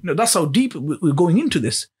children. That's how deep we're going into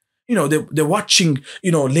this. They're watching,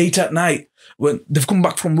 late at night when they've come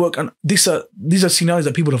back from work. And these are scenarios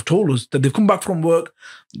that people have told us, that they've come back from work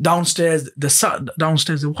downstairs, they're sat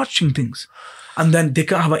downstairs, they're watching things. And then they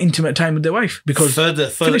can't have an intimate time with their wife because further,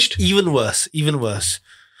 finished. Even worse. There's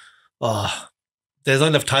not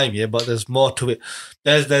enough time, but there's more to it.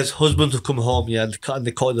 There's husbands who come home, and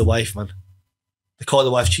they call the wife, man. They call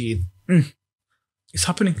the wife cheating. It's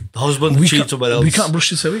happening. The husband cheats somewhere else. We can't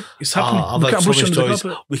brush this away. It's happening. I've We had can't so brush many it under the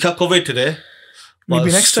stories. carpet. We can't cover it today.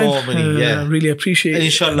 Maybe next so time. Many, yeah. Really appreciate And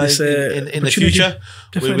inshallah, this, in the future,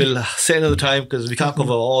 Definitely. we will set another time because we can't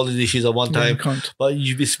cover all these issues at one time. We can't. But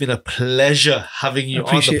it's been a pleasure having you on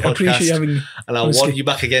the I podcast. appreciate you having me. And I want you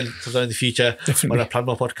back again sometime in the future Definitely. when I plan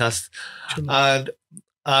my podcast.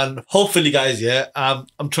 And hopefully, guys,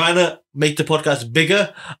 I'm trying to make the podcast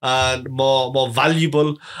bigger and more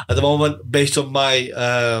valuable at the moment based on my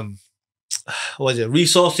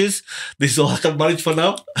resources. This is all I can manage for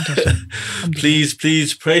now. Please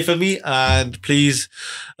pray for me, and please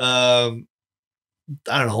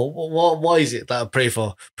I don't know what is it that I pray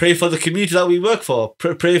for. Pray for the community that we work for.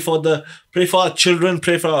 Pray for our children.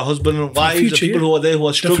 Pray for our husband and wives, future, the people who are there who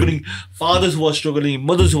are struggling, definitely. Fathers who are struggling,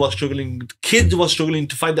 mothers who are struggling, kids who are struggling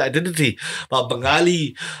to find their identity. But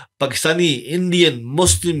Bengali, Pakistani, Indian,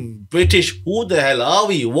 Muslim, British, who the hell are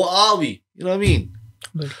we? What are we? You know what I mean?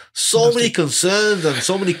 So many concerns and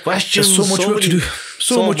so many questions. There's so much work to do.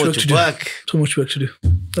 So much work to do. So much work to do.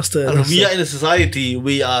 We are in a society.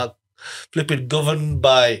 We are flipping governed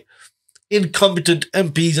by incompetent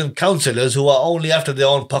MPs and councillors who are only after their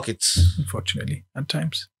own pockets. Unfortunately, at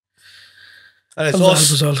times. And it's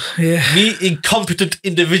us, me, incompetent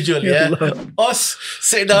individual, us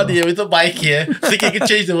sitting down here with a mic here, thinking you can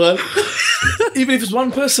change the world. Even if it's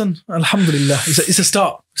one person, alhamdulillah, it's a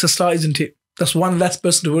start. It's a start, isn't it? That's one less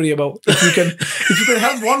person to worry about. If you can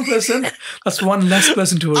help one person, that's one less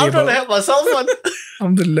person to worry about. I'm trying to help myself, man.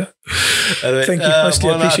 Alhamdulillah. Anyway, thank you.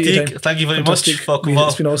 Moulana Atiq, thank you very much for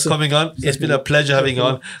coming on. It's been a pleasure having you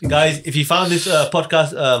on. Guys, if you found this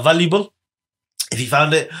podcast valuable, if you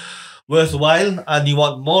found it worthwhile and you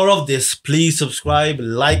want more of this, please subscribe,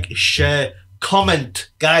 like, share,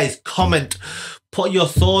 comment. Guys, comment. Put your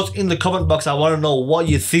thoughts in the comment box. I want to know what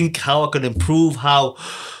you think, how I can improve,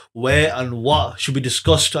 where and what should be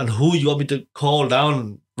discussed, and who you want me to call down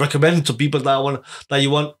and recommend to people that you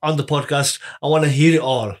want on the podcast. I want to hear it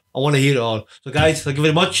all. So guys, thank you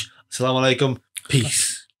very much. Assalamu alaikum. Peace.